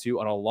stopping to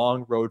on a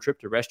long road trip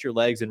to rest your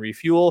legs and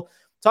refuel.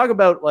 Talk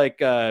about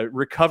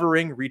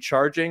recovering,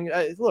 recharging.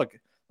 Look,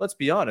 let's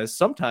be honest.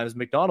 Sometimes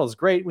McDonald's is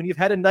great when you've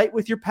had a night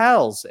with your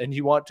pals and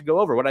you want to go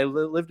over. When I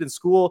lived in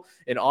school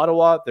in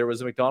Ottawa, there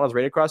was a McDonald's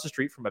right across the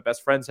street from my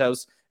best friend's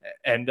house.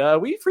 And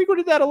we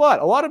frequented that a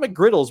lot. A lot of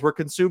McGriddles were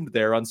consumed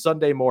there on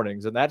Sunday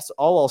mornings. And that's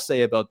all I'll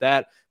say about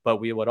that. But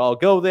we would all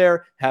go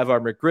there, have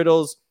our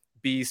McGriddles,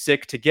 be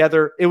sick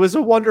together. It was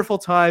a wonderful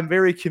time,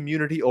 very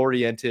community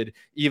oriented,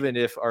 even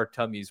if our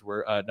tummies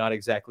were not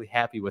exactly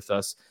happy with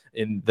us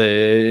in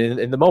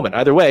the moment.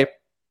 Either way,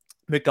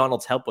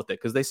 McDonald's help with it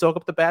because they soak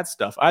up the bad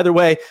stuff. Either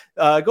way,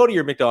 go to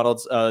your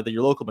McDonald's,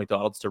 your local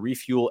McDonald's, to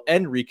refuel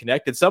and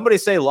reconnect. Did somebody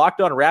say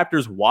Locked On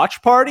Raptors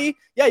watch party?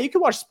 Yeah, you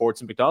can watch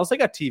sports in McDonald's. They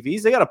got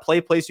TVs. They got a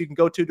play place you can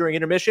go to during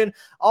intermission.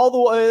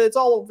 It's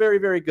all very,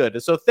 very good.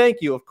 So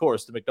thank you, of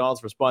course, to McDonald's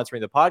for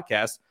sponsoring the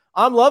podcast.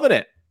 I'm loving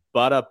it.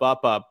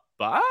 Ba-da-ba-ba-ba.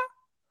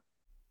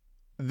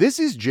 This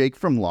is Jake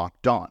from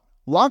Locked On.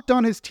 Locked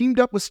On has teamed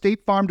up with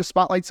State Farm to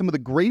spotlight some of the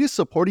greatest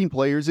supporting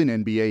players in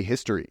NBA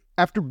history.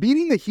 After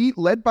beating the Heat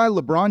led by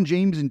LeBron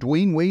James and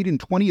Dwayne Wade in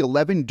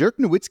 2011, Dirk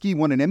Nowitzki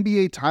won an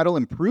NBA title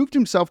and proved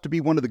himself to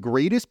be one of the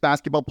greatest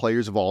basketball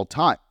players of all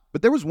time.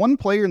 But there was one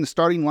player in the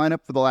starting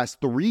lineup for the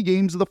last 3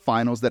 games of the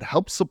finals that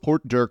helped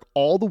support Dirk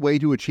all the way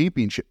to a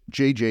championship,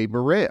 JJ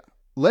Barea.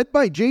 Led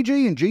by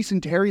JJ and Jason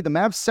Terry, the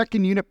Mavs'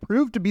 second unit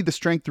proved to be the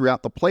strength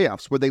throughout the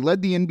playoffs, where they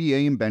led the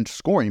NBA in bench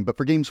scoring. But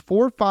for games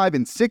 4, 5,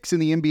 and 6 in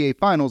the NBA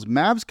Finals,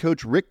 Mavs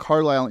coach Rick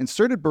Carlisle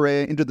inserted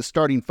Barea into the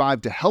starting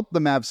 5 to help the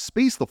Mavs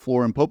space the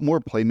floor and put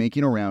more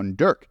playmaking around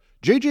Dirk.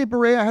 JJ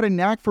Barea had a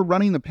knack for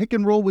running the pick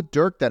and roll with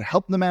Dirk that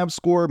helped the Mavs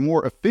score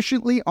more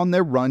efficiently on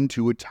their run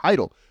to a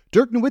title.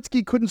 Dirk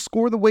Nowitzki couldn't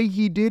score the way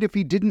he did if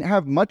he didn't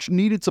have much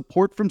needed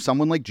support from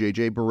someone like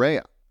JJ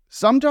Barea.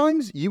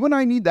 Sometimes you and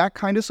I need that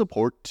kind of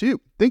support too.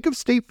 Think of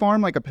State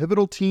Farm like a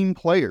pivotal team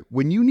player.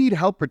 When you need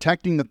help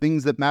protecting the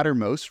things that matter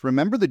most,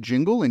 remember the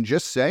jingle and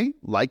just say,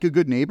 like a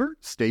good neighbor,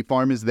 State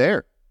Farm is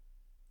there.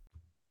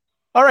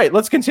 All right,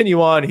 let's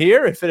continue on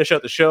here and finish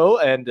out the show.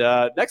 And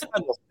next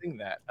time we'll sing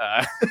that.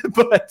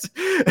 But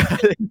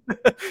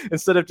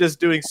instead of just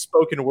doing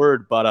spoken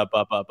word,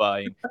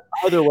 ba-da-ba-ba-ba-ing.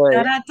 Other way.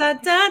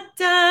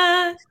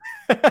 Da-da-da-da-da.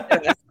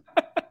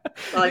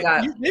 All I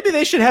got. Maybe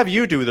they should have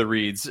you do the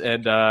reads,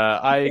 and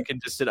I can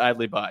just sit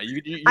idly by.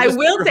 I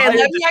will say,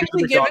 let me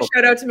actually give a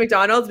shout out to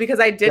McDonald's because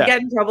I did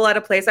get in trouble at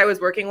a place I was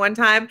working one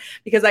time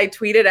because I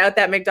tweeted out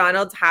that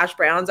McDonald's hash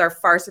browns are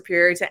far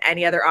superior to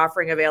any other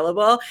offering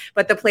available.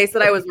 But the place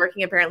that I was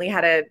working apparently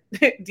had a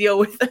deal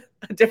with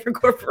a different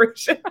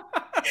corporation,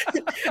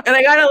 and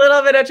I got a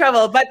little bit of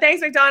trouble. But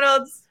thanks,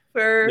 McDonald's.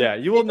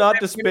 You will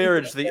not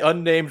disparage the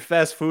unnamed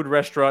fast food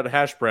restaurant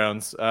hash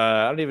browns.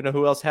 I don't even know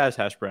who else has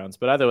hash browns,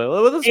 but either way,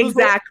 let's move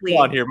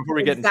on here before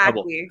we get in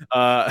trouble.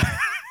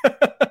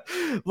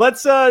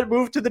 Let's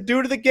move to the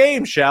dude of the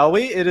game, shall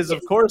we? It is,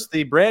 of course,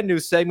 the brand new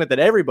segment that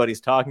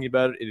everybody's talking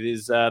about. It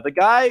is the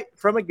guy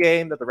from a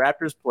game that the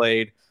Raptors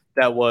played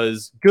that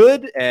was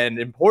good and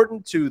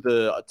important to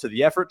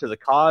the effort, to the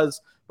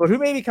cause, but who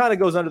maybe kind of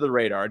goes under the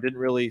radar, didn't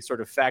really sort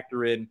of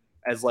factor in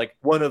as like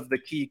one of the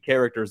key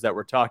characters that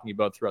we're talking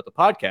about throughout the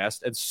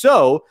podcast. And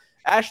so,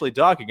 Ashley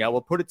Docking, I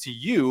will put it to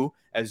you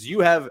as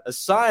you have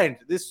assigned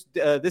this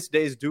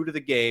day's due to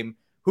the game.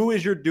 Who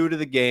is your due to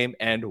the game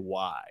and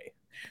why?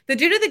 The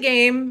dude of the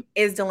game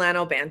is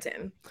Delano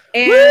Banton.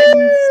 And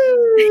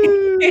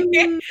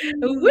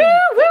woo, woo,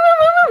 woo,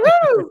 woo,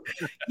 woo.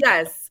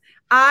 Yes.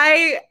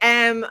 I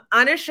am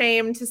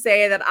unashamed to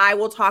say that I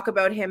will talk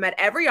about him at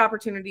every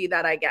opportunity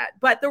that I get.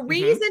 But the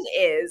reason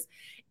is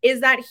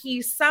that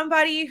he's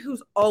somebody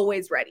who's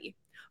always ready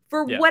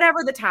for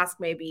whatever the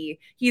task may be.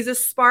 He's a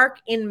spark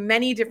in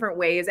many different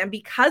ways. And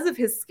because of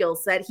his skill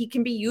set, he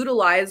can be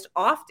utilized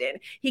often.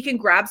 He can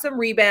grab some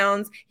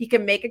rebounds. He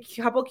can make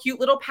a couple cute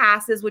little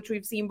passes, which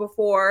we've seen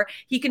before.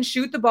 He can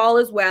shoot the ball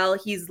as well.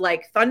 He's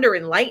like thunder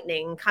and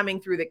lightning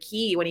coming through the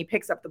key when he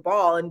picks up the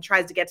ball and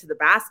tries to get to the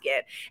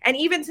basket. And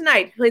even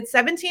tonight, he played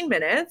 17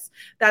 minutes.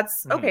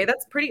 That's okay.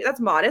 That's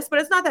modest, but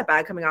it's not that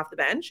bad coming off the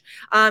bench.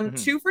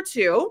 2 for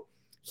 2.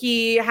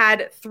 He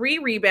had 3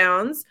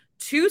 rebounds,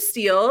 2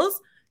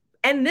 steals,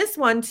 and this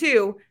one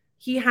too,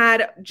 he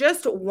had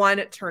just 1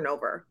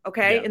 turnover,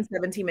 in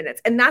 17 minutes.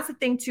 And that's the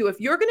thing too. If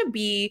you're going to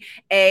be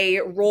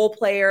a role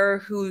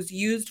player who's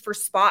used for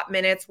spot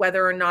minutes,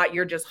 whether or not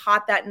you're just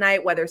hot that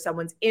night, whether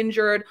someone's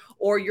injured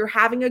or you're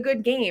having a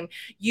good game,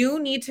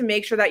 you need to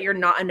make sure that you're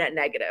not a net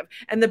negative.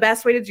 And the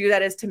best way to do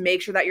that is to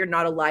make sure that you're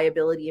not a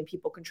liability and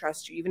people can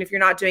trust you. Even if you're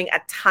not doing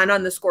a ton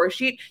on the score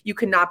sheet, you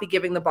cannot be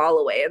giving the ball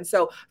away. And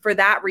so for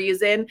that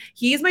reason,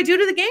 he's my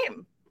dude of the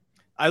game.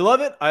 I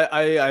love it.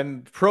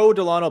 I'm pro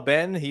Delano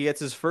Ben. He gets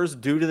his first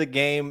due to the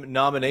game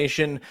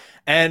nomination.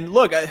 And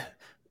look,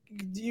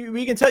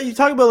 we can tell you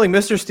talk about like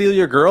Mr. Steal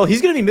Your Girl.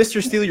 He's going to be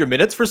Mr. Steal Your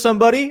Minutes for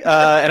somebody.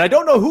 And I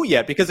don't know who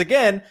yet, because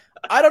again,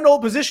 I don't know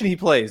what position he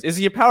plays. Is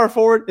he a power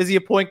forward? Is he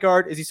a point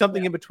guard? Is he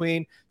something in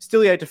between?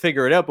 Still yet to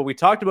figure it out. But we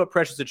talked about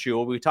Precious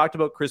Achiuwa. We talked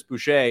about Chris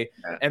Boucher.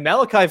 And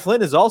Malachi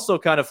Flynn is also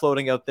kind of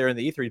floating out there in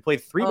the ether. He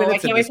played 3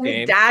 minutes in this game. I can't wait for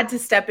his dad to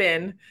step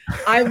in.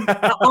 I'm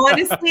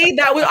honestly,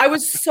 I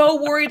was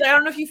so worried. I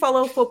don't know if you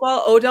follow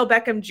football. Odell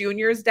Beckham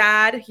Jr.'s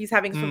dad, he's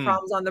having some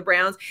problems on the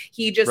Browns.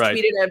 He just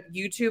tweeted a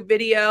YouTube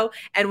video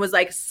and was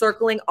like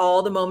circling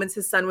all the moments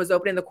his son was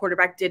open and the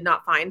quarterback did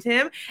not find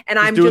him. And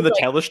I'm doing just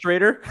the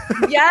telestrator.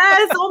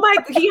 Yes. Oh my,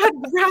 he had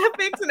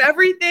graphics and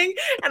everything.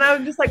 And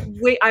I'm just like,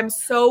 wait, I'm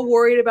so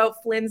worried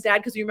about Flynn's dad,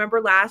 because you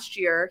remember last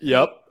year, he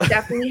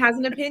definitely has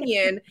an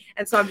opinion.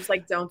 And so I'm just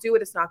like, don't do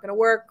it. It's not going to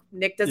work.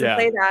 Nick doesn't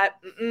play that.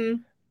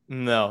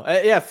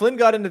 No. Flynn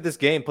got into this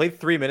game, played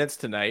 3 minutes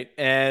tonight.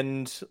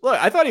 And look,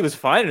 I thought he was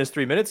fine in his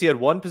 3 minutes. He had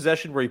 1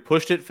 possession where he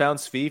pushed it, found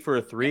Svi for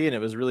a 3, and it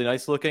was really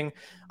nice looking.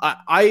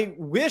 I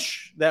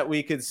wish that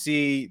we could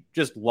see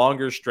just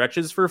longer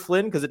stretches for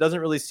Flynn, because it doesn't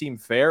really seem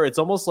fair. It's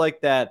almost like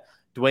that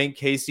Dwayne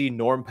Casey,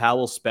 Norm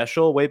Powell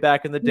special way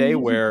back in the day,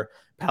 where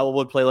Powell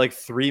would play like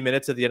 3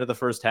 minutes at the end of the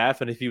first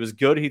half. And if he was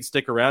good, he'd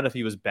stick around. If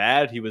he was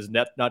bad, he was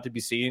not to be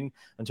seen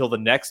until the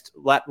next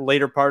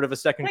later part of a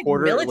second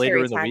quarter later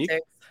in the week.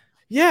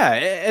 Yeah.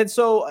 And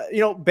so,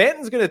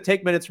 Banton's going to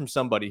take minutes from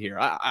somebody here.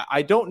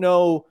 I don't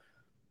know.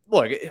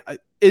 Look,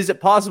 is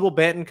it possible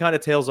Banton kind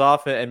of tails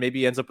off and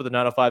maybe ends up with a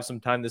 905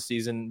 sometime this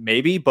season?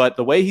 Maybe. But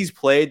the way he's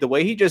played, the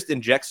way he just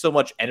injects so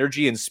much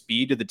energy and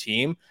speed to the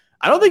team,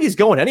 I don't think he's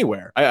going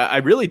anywhere. I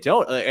really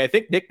don't. I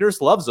think Nick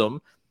Nurse loves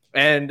him.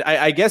 And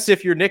I guess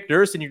if you're Nick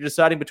Nurse and you're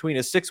deciding between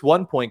a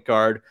 6'1" point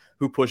guard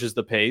who pushes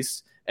the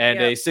pace and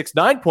a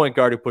 6'9" point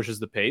guard who pushes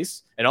the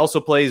pace and also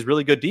plays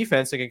really good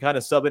defense and can kind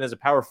of sub in as a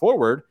power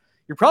forward,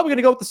 you're probably going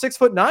to go with the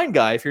 6'9"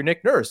 guy if you're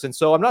Nick Nurse. And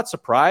so I'm not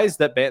surprised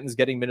that Banton's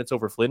getting minutes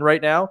over Flynn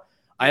right now.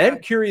 I am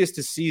curious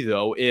to see,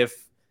 though,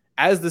 if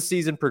as the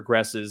season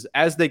progresses,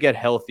 as they get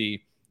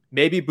healthy,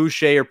 maybe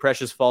Boucher or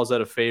Precious falls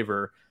out of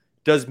favor.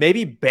 Does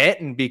maybe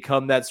Banton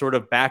become that sort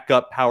of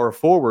backup power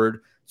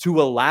forward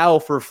to allow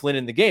for Flynn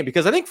in the game?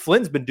 Because I think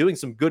Flynn's been doing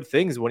some good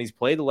things when he's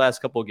played the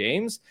last couple of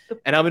games.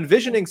 And I'm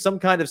envisioning some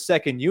kind of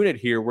second unit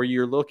here where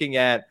you're looking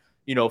at,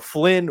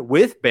 Flynn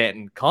with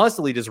Banton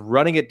constantly just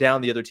running it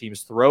down the other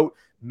team's throat.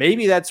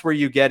 Maybe that's where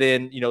you get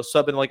in,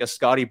 subbing like a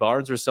Scotty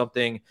Barnes or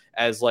something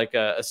as like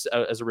as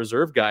a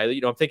reserve guy.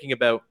 I'm thinking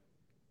about,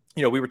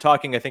 we were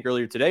talking, I think,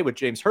 earlier today with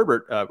James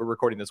Herbert. We're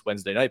recording this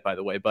Wednesday night, by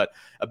the way, but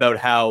about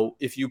how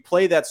if you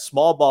play that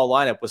small ball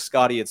lineup with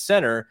Scotty at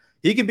center,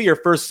 he can be your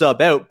first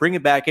sub out, bring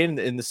it back in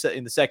the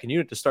second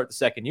unit to start the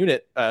second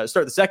unit,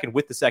 start the second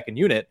with the second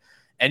unit.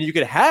 And you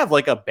could have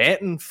like a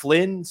Banton,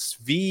 Flynn,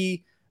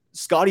 Svi,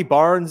 Scotty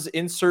Barnes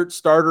insert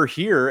starter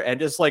here and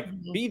just like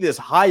be this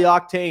high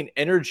octane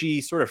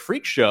energy sort of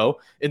freak show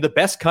in the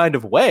best kind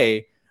of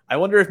way. I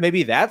wonder if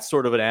maybe that's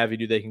sort of an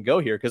avenue they can go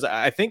here, because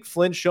I think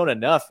Flynn's shown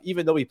enough,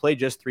 even though he played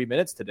just 3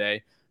 minutes today.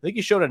 I think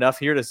he's shown enough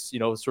here to,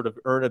 sort of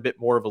earn a bit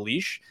more of a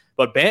leash.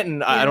 But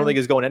Banton, I don't think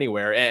is going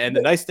anywhere. And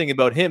the nice thing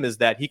about him is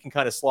that he can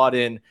kind of slot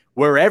in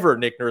wherever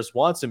Nick Nurse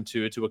wants him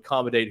to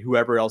accommodate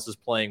whoever else is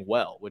playing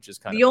well, which is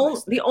kind of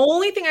nice. The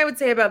only thing I would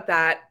say about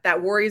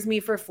that worries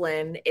me for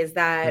Flynn is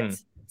that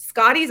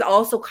Scotty's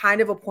also kind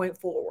of a point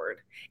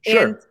forward.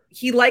 Sure. And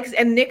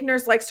Nick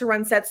Nurse likes to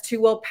run sets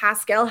too. Well,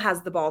 Pascal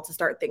has the ball to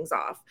start things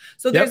off.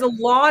 So there's a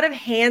lot of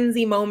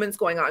handsy moments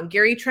going on.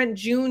 Gary Trent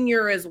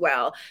Jr. as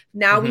well.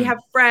 Now we have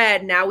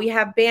Fred. Now we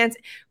have Bance,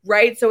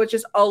 right? So it's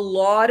just a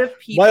lot of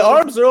people. My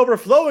arms are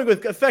overflowing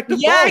with effective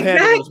ball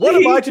handlers. What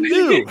am I to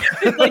do?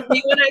 Like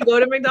me when I go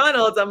to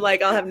McDonald's, I'm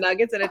like, I'll have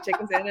nuggets and a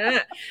chicken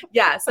sandwich.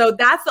 Yeah. So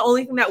that's the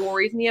only thing that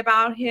worries me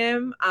about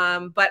him.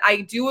 But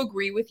I do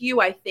agree with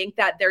you. I think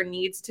that there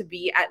needs to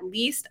be at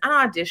least an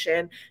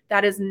audition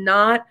that is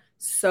not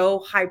so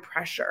high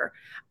pressure.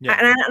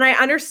 Yeah. And I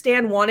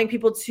understand wanting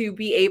people to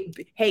be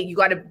hey, you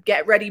got to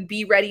get ready,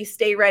 be ready,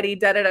 stay ready,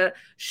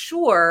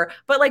 Sure.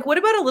 But like, what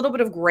about a little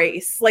bit of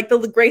grace? Like the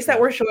grace that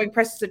we're showing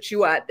Precious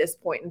Achiuwa at this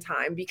point in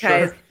time,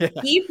 because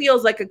he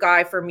feels like a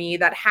guy for me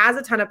that has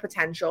a ton of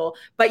potential,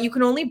 but you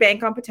can only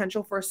bank on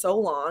potential for so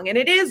long. And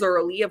it is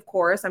early, of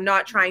course. I'm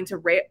not trying to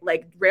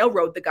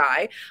railroad the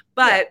guy,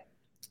 but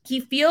he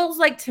feels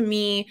like, to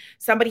me,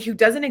 somebody who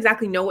doesn't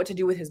exactly know what to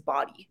do with his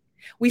body.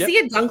 We see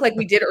a dunk like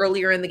we did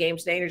earlier in the game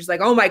today, and you're just like,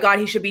 oh my God,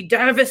 he should be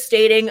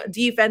devastating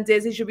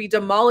defenses. He should be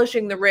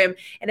demolishing the rim.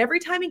 And every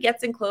time he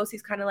gets in close,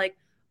 he's kind of like,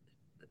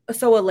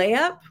 so a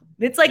layup?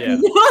 It's like,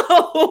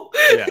 no.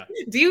 Yeah.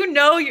 Do you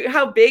know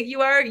how big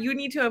you are? You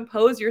need to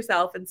impose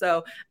yourself. And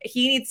so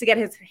he needs to get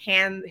his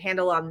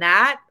handle on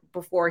that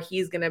before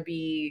he's going to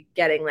be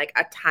getting like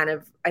a ton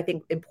of, I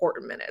think,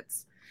 important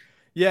minutes.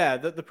 Yeah,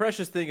 the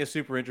Precious thing is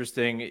super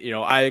interesting. You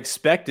know, I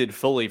expected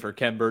fully for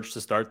Kem Birch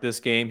to start this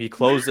game. He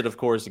closed it, of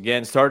course,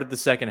 again, started the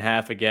second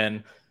half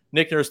again.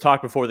 Nick Nurse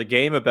talked before the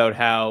game about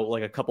how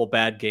like a couple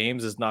bad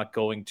games is not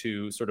going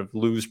to sort of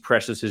lose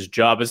Precious his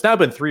job. It's now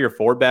been 3 or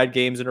 4 bad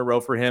games in a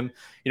row for him.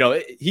 You know,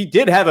 he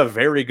did have a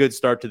very good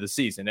start to the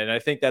season, and I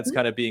think that's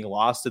kind of being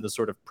lost in the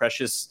sort of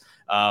Precious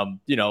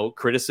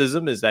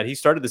criticism, is that he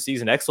started the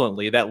season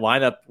excellently. That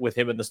lineup with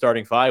him in the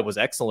starting 5 was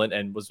excellent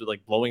and was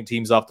like blowing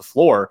teams off the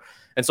floor.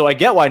 And so I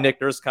get why Nick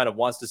Nurse kind of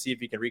wants to see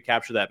if he can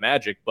recapture that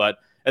magic. But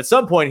at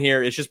some point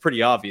here, it's just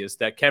pretty obvious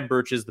that Kem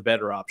Birch is the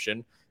better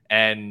option.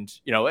 And,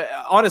 you know,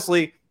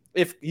 honestly,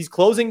 if he's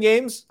closing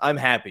games, I'm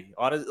happy.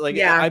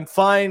 I'm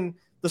fine.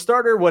 The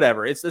starter,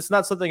 whatever. It's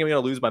not something I'm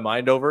going to lose my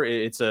mind over.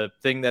 It's a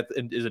thing that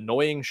is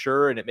annoying,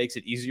 sure, and it makes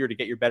it easier to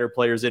get your better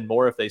players in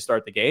more if they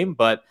start the game.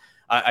 But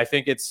I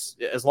think it's,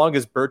 as long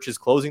as Birch is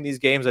closing these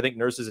games, I think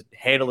Nurse is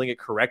handling it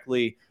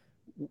correctly.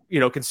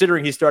 You know,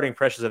 considering he's starting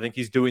Precious, I think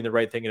he's doing the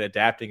right thing and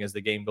adapting as the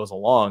game goes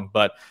along.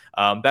 But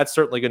that's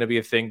certainly going to be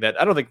a thing that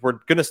I don't think we're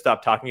going to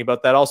stop talking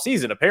about that all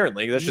season,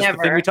 apparently. That's just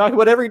the thing we talk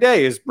about every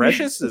day is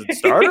Precious is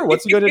starter.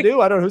 What's he going to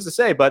do? I don't know who's to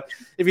say. But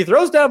if he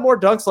throws down more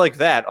dunks like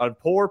that on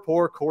poor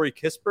Corey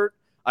Kispert,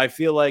 I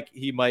feel like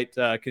he might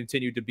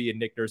continue to be in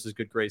Nick Nurse's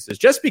good graces,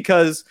 just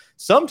because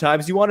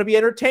sometimes you want to be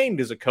entertained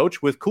as a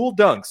coach with cool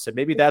dunks, and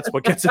maybe that's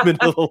what gets him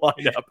into the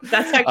lineup.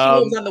 That's actually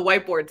what was on the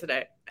whiteboard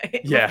today.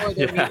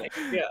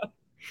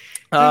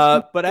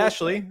 But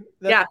Ashley,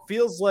 that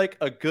feels like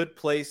a good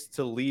place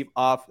to leave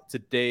off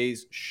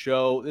today's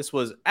show. This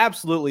was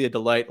absolutely a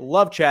delight.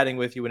 Love chatting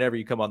with you whenever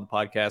you come on the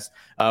podcast.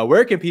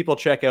 Where can people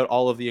check out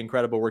all of the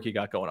incredible work you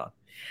got going on?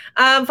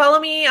 Follow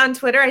me on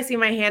Twitter. I see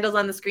my handles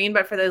on the screen,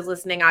 but for those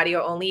listening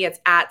audio only, it's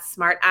at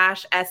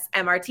SmartAsh,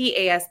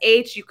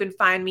 SMRTASH. You can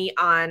find me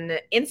on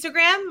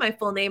Instagram, my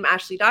full name,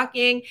 Ashley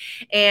Docking.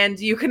 And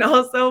you can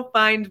also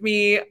find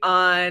me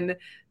on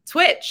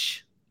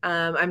Twitch.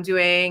 I'm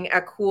doing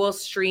a cool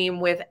stream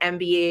with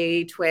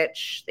NBA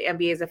Twitch, the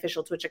NBA's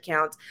official Twitch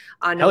account,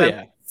 on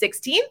November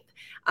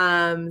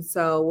 16th.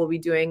 So we'll be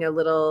doing a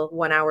little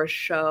 1-hour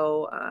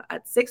show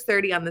at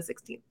 6:30 on the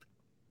 16th.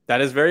 That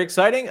is very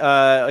exciting.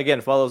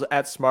 Again, follows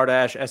at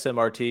SmartAsh,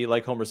 SMRT,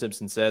 like Homer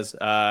Simpson says,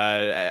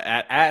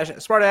 at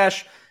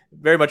SmartAsh.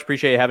 Very much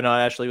appreciate having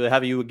on, Ashley. We'll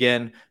have you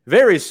again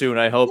very soon,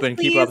 I hope, and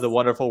keep up the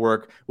wonderful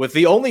work with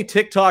the only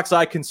TikToks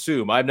I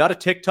consume. I'm not a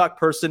TikTok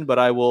person, but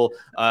I will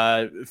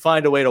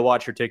find a way to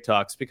watch your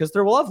TikToks because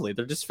they're lovely.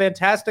 They're just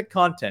fantastic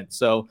content.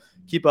 So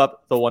keep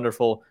up the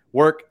wonderful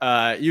work.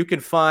 You can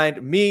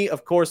find me,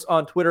 of course,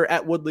 on Twitter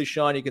at Woodley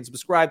Sean. You can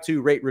subscribe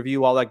to, rate,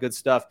 review, all that good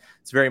stuff.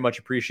 It's very much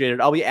appreciated.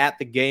 I'll be at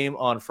the game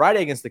on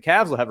Friday against the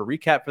Cavs. I'll have a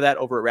recap for that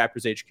over at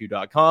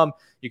RaptorsHQ.com.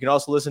 You can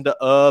also listen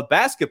to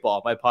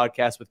Basketball, my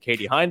podcast with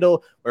Katie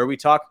Heindel, where we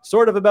talk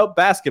sort of about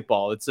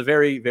basketball. It's a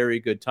very, very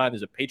good time.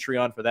 There's a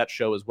Patreon for that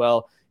show as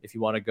well, if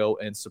you want to go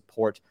and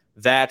support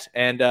that.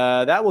 And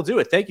that will do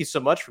it. Thank you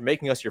so much for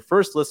making us your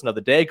first listen of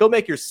the day. Go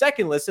make your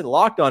second listen,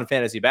 Locked On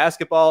Fantasy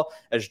Basketball,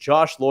 as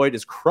Josh Lloyd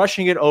is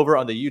crushing it over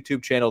on the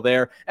YouTube channel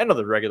there and on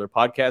the regular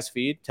podcast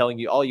feed, telling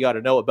you all you got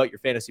to know about your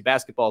fantasy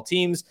basketball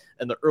teams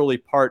and the early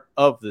part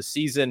of the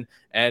season.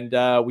 And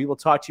we will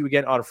talk to you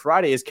again on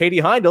Friday as Katie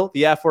Heindel,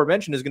 the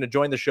aforementioned, is going to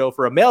join the show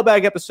for a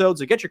mailbag episode.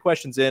 So get your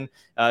questions in,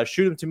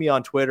 shoot them to me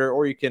on Twitter,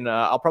 or you can,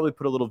 I'll probably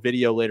put a little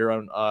video later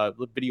on,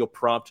 video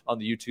prompt on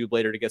the YouTube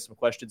later to get some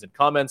questions and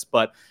comments.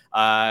 But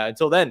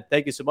until then,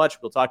 thank you so much.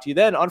 We'll talk to you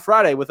then on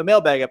Friday with a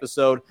mailbag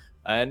episode.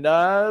 And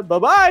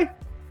bye-bye.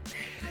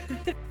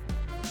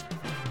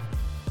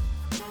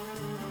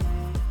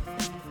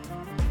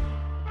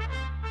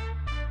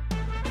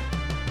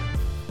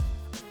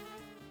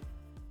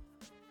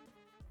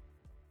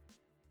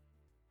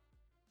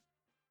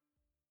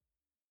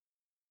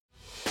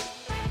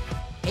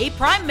 Hey,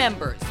 Prime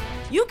members,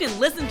 you can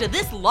listen to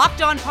this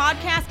Locked On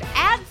podcast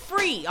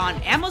ad-free on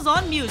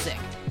Amazon Music.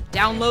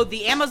 Download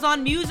the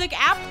Amazon Music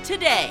app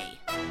today.